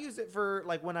 I use it for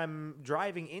like when I'm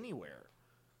driving anywhere.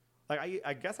 Like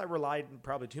I guess I relied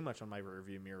probably too much on my rear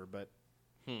view mirror, but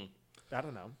I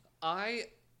don't know. I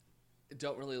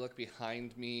don't really look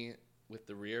behind me with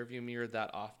the rear view mirror that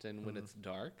often when it's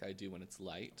dark. I do when it's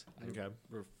light. I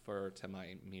refer to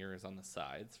my mirrors on the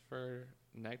sides for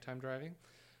nighttime driving.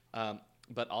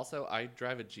 But also, I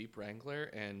drive a Jeep Wrangler,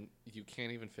 and you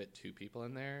can't even fit two people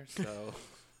in there, so...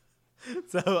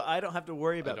 So I don't have to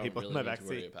worry about people in my backseat. I don't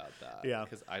really need to worry about that. Yeah.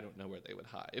 Because I don't know where they would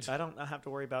hide. I don't have to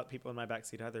worry about people in my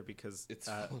backseat either because it's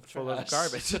full of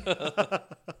garbage.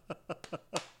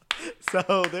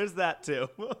 So there's that too.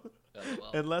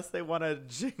 Unless they want to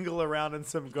jingle around in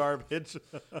some garbage.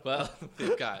 Well,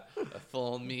 they've got a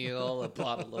full meal, a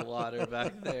bottle of water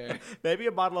back there. Maybe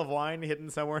a bottle of wine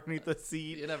hidden somewhere underneath the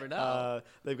seat. You never know.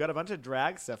 They've got a bunch of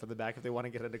drag stuff in the back if they want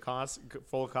to get into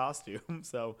full costume.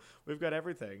 So we've got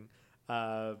everything.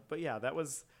 But yeah, that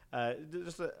was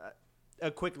just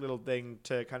a quick little thing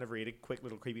to kind of read, a quick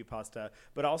little creepypasta.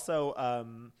 But also,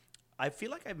 I feel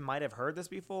like I might have heard this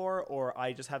before, or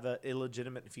I just have an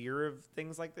illegitimate fear of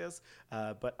things like this.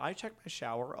 But I check my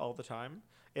shower all the time.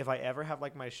 If I ever have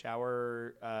like my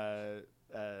shower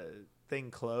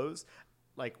thing closed,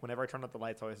 like whenever I turn up the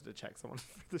lights, I always have to check someone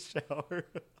for the shower.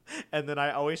 And then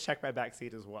I always check my back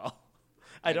seat as well.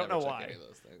 I don't know why. Any of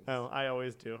those things. Oh, I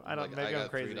always do. I don't. Maybe I'm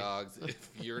crazy. 3 dogs. If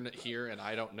you're here and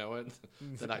I don't know it,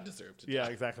 then I deserve to die. Yeah,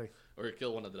 exactly. Or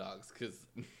kill one of the dogs, because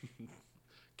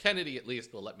Kennedy at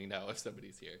least will let me know if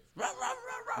somebody's here.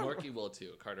 Morky will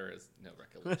too. Carter has no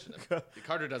recollection of it.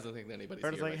 Carter doesn't think that anybody's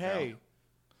Carter's here like, right hey, now.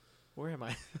 where am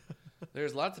I?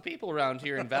 There's lots of people around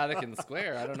here in Vatican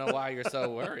Square. I don't know why you're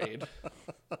so worried.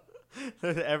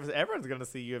 Everyone's gonna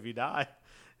see you if you die.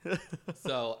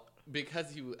 So,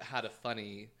 because you had a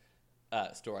funny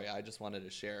story, I just wanted to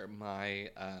share my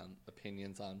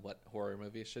opinions on what horror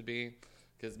movies should be.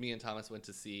 Because me and Thomas went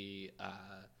to see.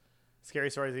 Scary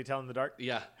stories you tell in the dark.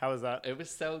 Yeah, How was that? it was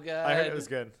so good. I heard it was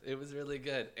good. It was really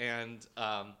good, and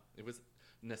it was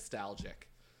nostalgic.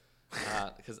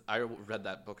 Because I read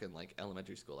that book in like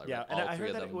elementary school. I Yeah, read and all I three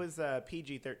heard of that them. it was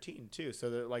PG-13 too. So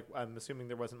that, like, I'm assuming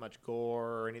there wasn't much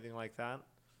gore or anything like that.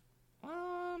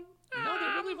 No,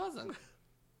 there really wasn't.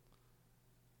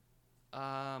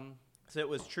 So it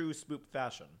was true spook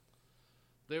fashion.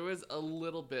 There was a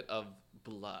little bit of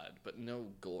blood, but no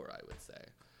gore, I would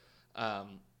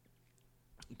say.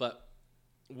 But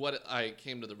what I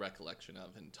came to the recollection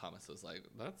of, and Thomas was like,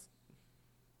 that's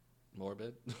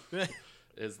morbid,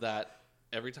 is that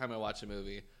every time I watch a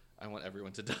movie, I want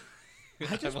everyone to die.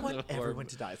 I just want a horror- everyone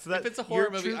to die. So that If it's a horror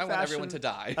your movie, true I want everyone fashion to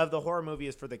die. Of the horror movie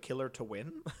is for the killer to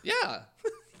win. Yeah,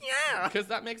 Yeah. because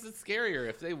that makes it scarier.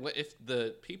 If if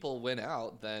the people win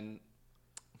out, then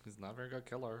he's not a very good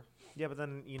killer. Yeah, but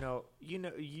then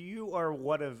you are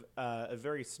one of a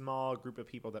very small group of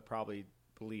people that probably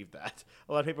believe that.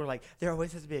 A lot of people are like, there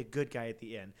always has to be a good guy at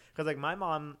the end. Because like my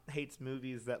mom hates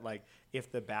movies that like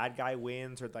if the bad guy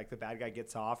wins or like the bad guy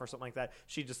gets off or something like that,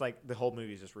 she just like the whole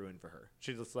movie is just ruined for her.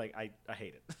 She's just like I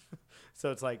hate it. So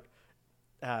it's like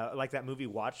that movie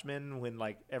Watchmen when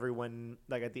like everyone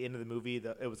like at the end of the movie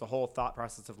it was a whole thought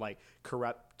process of like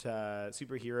corrupt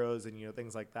superheroes and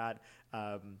things like that.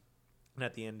 And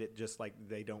at the end, it just like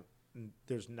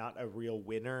there's not a real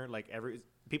winner. Like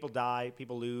people die,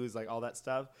 people lose, like all that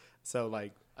stuff. So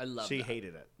like I love she that.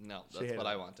 hated it. No, She that's hated what it.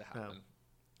 I want to happen.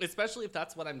 No. Especially if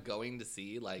that's what I'm going to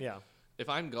see. Like, Yeah. if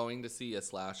I'm going to see a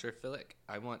slasher flick,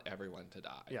 I want everyone to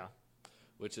die. Yeah.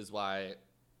 Which is why,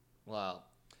 well,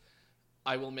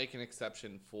 I will make an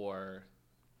exception for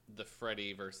the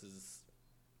Freddy versus,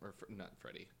 not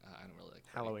Freddy. I don't really like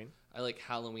Freddy. Halloween. I like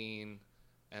Halloween,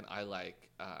 and I like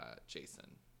Jason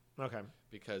Okay.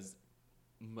 because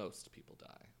most people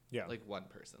die. Yeah. Like one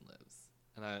person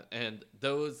lives, and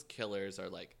those killers are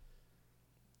like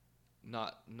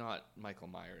not Michael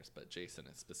Myers, but Jason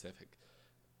is specific.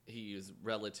 He is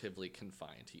relatively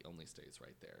confined. He only stays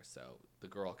right there. So the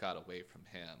girl got away from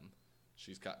him.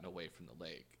 She's gotten away from the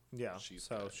lake. Yeah. She's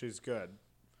so good. she's good,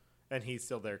 and he's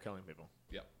still there killing people.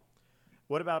 Yep.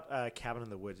 What about Cabin in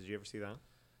the Woods? Did you ever see that?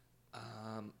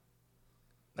 Um,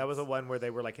 That was the one where they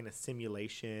were like in a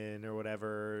simulation or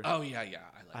whatever. Oh yeah, I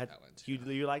like that one too.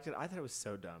 You liked it? I thought it was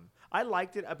so dumb. I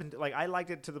liked it I liked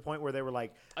it to the point where they were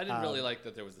like. I didn't really like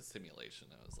that there was a simulation.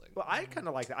 I was like, Well, I kind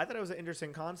of liked it. I thought it was an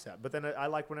interesting concept. But then I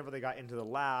liked whenever they got into the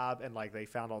lab and like they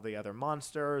found all the other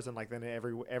monsters and like then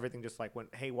everything just like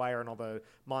went haywire and all the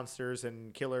monsters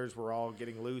and killers were all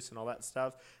getting loose and all that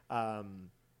stuff.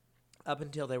 Up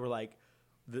until they were like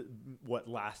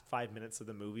last 5 minutes of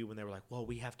the movie when they were like, well,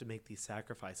 we have to make these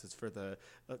sacrifices for the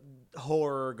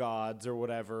horror gods or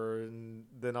whatever. And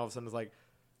then all of a sudden it's like,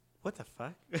 what the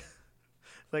fuck?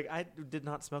 Like, I did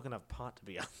not smoke enough pot to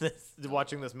be on this,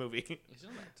 watching this movie. you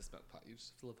don't have to smoke pot. You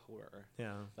just love horror.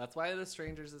 Yeah. That's why The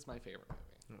Strangers is my favorite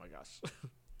movie. Oh my gosh.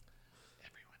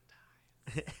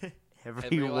 Everyone dies.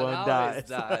 Everyone always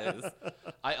dies. dies.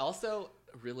 I also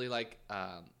really like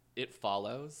It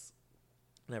Follows.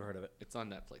 Never heard of it. It's on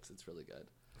Netflix. It's really good.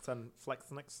 It's on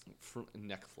Netflix.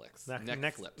 Netflix.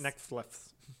 Netflix.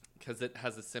 Netflix. Because it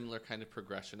has a similar kind of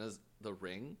progression as The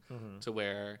Ring, to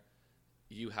where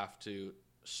you have to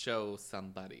show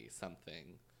somebody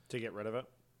something. To get rid of it?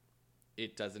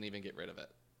 It doesn't even get rid of it.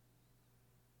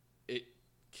 It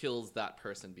kills that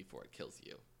person before it kills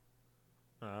you.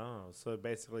 Oh, so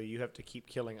basically you have to keep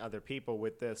killing other people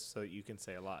with this so you can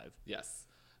stay alive. Yes.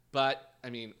 But,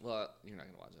 I mean, well, you're not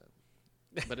going to watch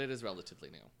it. But it is relatively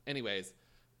new. Anyways,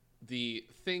 the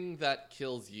thing that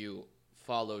kills you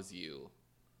follows you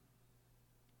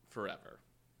forever.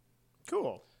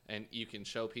 Cool. And you can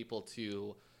show people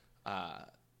to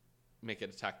make it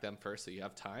attack them first so you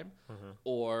have time,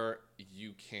 or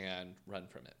you can run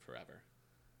from it forever.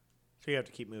 So you have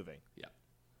to keep moving. Yeah.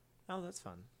 Oh, that's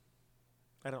fun.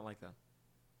 I don't like that.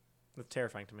 That's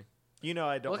terrifying to me. You know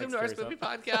I don't Welcome like to our scary Spoopy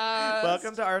stuff. Podcast.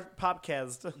 Welcome to our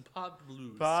podcast. Pod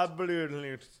Blues. Bob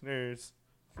Blue News.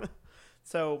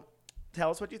 So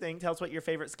tell us what you think. Tell us what your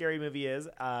favorite scary movie is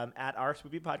at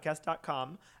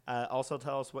ourspoopypodcast.com. Also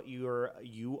tell us what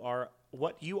you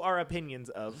are opinions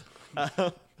of.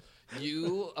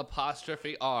 You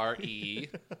apostrophe R-E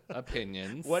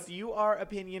opinions. What your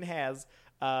opinion has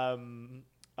on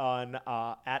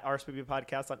at our Spoopy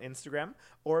Podcast on Instagram,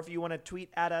 or if you want to tweet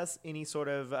at us any sort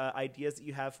of ideas that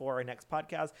you have for our next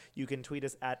podcast, you can tweet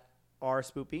us at our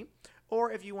Spoopy,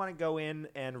 Or if you want to go in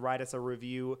and write us a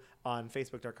review on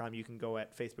Facebook.com, you can go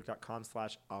at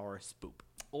facebook.com/ourspoop.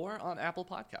 Or on Apple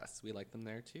Podcasts. We like them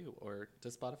there too. Or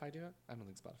does Spotify do it? I don't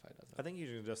think Spotify does it. I think you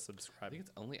should just I subscribe. think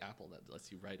it's only Apple that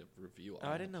lets you write a review on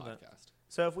I the didn't know that. podcast.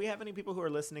 So if we have any people who are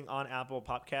listening on Apple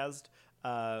Podcast,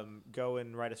 go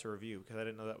and write us a review because I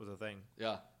didn't know that was a thing.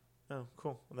 Yeah. Oh,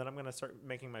 cool. Well, then I'm going to start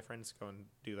making my friends go and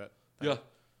do that. Yeah.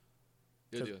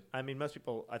 You'll 'Cause, do it. I mean, most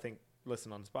people, I think,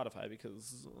 listen on Spotify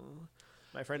because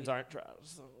my friends aren't trash.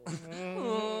 So.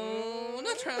 Oh,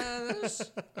 not trash.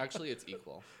 Actually, it's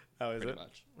equal. Oh, is pretty it?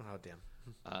 much. Oh, damn.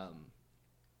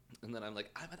 And then I'm like,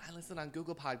 I listen on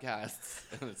Google Podcasts.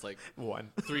 And it's like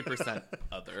 3%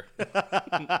 other.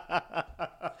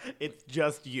 It's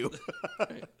just you.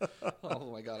 Right.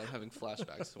 Oh my God, I'm having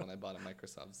flashbacks to when I bought a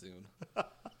Microsoft Zune.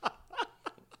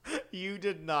 You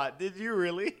did not. Did you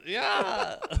really?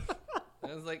 Yeah.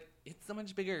 I was like, it's so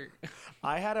much bigger.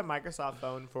 I had a Microsoft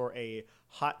phone for a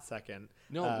hot second.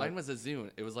 No, mine was a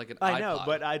Zune. It was like an I iPod. know,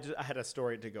 but I had a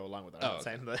story to go along with it. I'm Oh, not okay.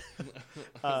 saying that.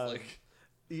 I was like,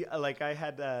 Yeah, like I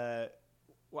had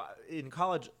in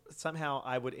college, somehow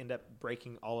I would end up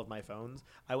breaking all of my phones.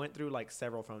 I went through like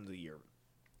several phones a year,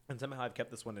 and somehow I've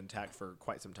kept this one intact for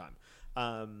quite some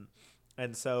time.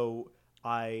 And so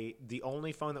the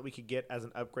only phone that we could get as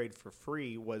an upgrade for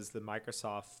free was the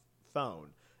Microsoft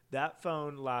phone. That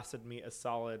phone lasted me a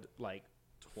solid like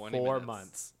 20 4 minutes.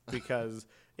 months because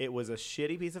it was a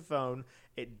shitty piece of phone.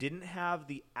 It didn't have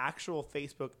the actual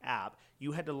Facebook app.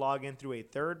 You had to log in through a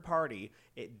third party.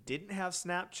 It didn't have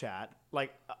Snapchat.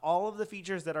 Like all of the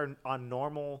features that are on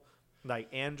normal like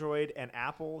Android and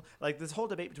Apple. Like this whole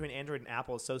debate between Android and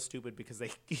Apple is so stupid because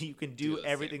you can Do do the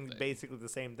same everything thing. basically the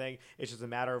same thing. It's just a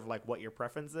matter of like what your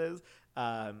preference is.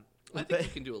 I think you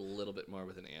can do a little bit more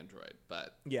with an Android,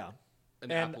 but yeah.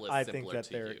 an And Apple is I simpler think that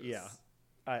to they're use. yeah.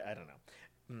 I don't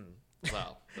know.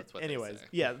 Well, that's what Anyways, they say.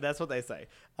 yeah, that's what they say.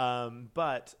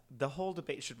 But the whole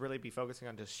debate should really be focusing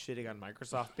on just shitting on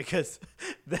Microsoft because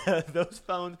those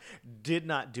phones did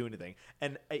not do anything.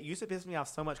 And it used to piss me off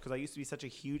so much because I used to be such a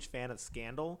huge fan of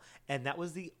Scandal, and that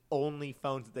was the only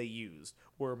phones that they used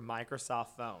were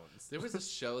Microsoft phones. There was a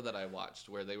show that I watched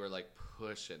where they were like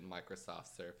pushing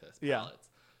Microsoft Surface Yeah. palettes.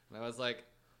 And I was like,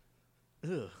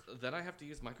 Ugh. then I have to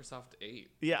use Microsoft 8.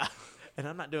 Yeah, and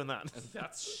I'm not doing that. And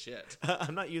that's shit.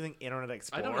 I'm not using Internet I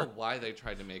Explorer. don't know why they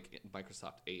tried to make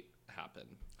Microsoft 8 happen.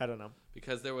 I don't know.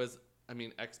 Because there was,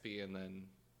 XP and then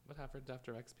what happened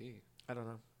after XP? I don't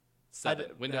know. 7.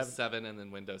 did- Windows have- 7 and then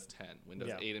Windows 10. Windows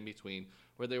Yeah. 8 in between,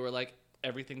 where they were like,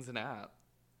 everything's an app.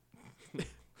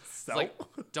 So It's like,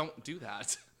 don't do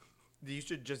that. you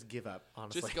should just give up,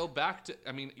 honestly. Just go back to,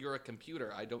 you're a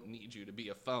computer. I don't need you to be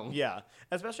a phone. Yeah,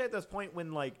 especially at this point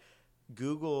when like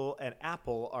Google and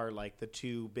Apple are like the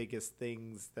two biggest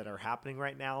things that are happening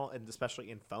right now, and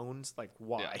especially in phones. Like,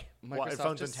 why? Yeah. Why Microsoft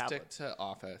phones just and stick tablets? to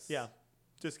Office. Yeah,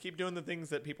 just keep doing the things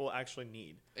that people actually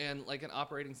need. And like an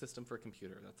operating system for a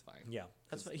computer, that's fine. Yeah,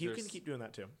 that's 'Cause you can there's- keep doing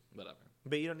that too, Whatever.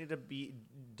 but you don't need to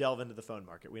delve into the phone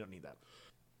market. We don't need that.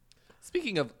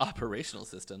 Speaking of operational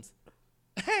systems,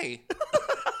 hey,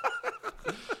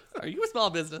 are you a small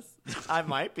business? I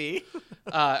might be.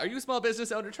 Are you a small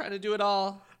business owner trying to do it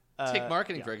all? Take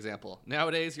marketing, yeah. for example.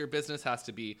 Nowadays, your business has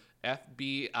to be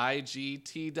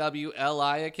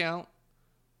FBIGTWLI account.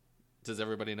 Does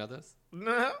everybody know this?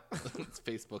 No. It's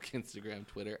Facebook, Instagram,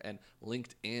 Twitter, and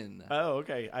LinkedIn. Oh,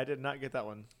 okay. I did not get that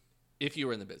one. If you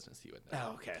were in the business, you would know.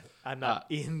 Oh, okay. I'm not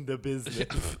in the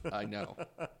business. I know.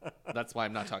 That's why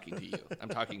I'm not talking to you. I'm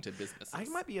talking to businesses. I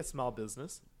might be a small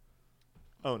business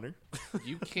owner.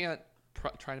 You can't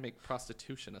try to make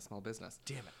prostitution a small business.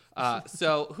 Damn it.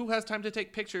 So who has time to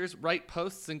take pictures, write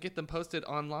posts, and get them posted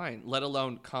online, let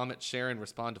alone comment, share, and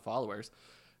respond to followers?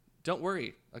 Don't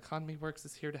worry. Economy Works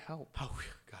is here to help. Oh,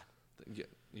 God.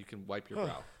 You can wipe your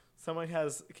brow. Someone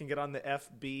can get on the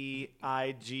FBIGLNTW.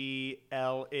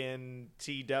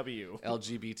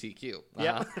 LGBTQ.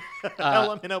 Yeah.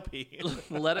 Uh-huh. LMNOP.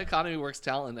 Let Economy Works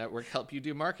Talent Network help you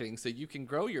do marketing so you can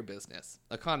grow your business.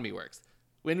 Economy Works.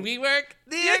 When we work,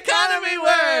 The economy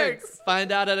works!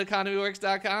 Find out at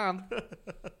economyworks.com.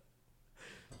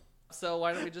 So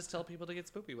why don't we just tell people to get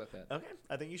spoopy with it? Okay,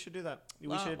 I think you should do that. We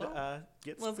Well, should well,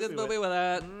 get Let's spoopy get spoopy with with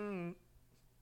it. it.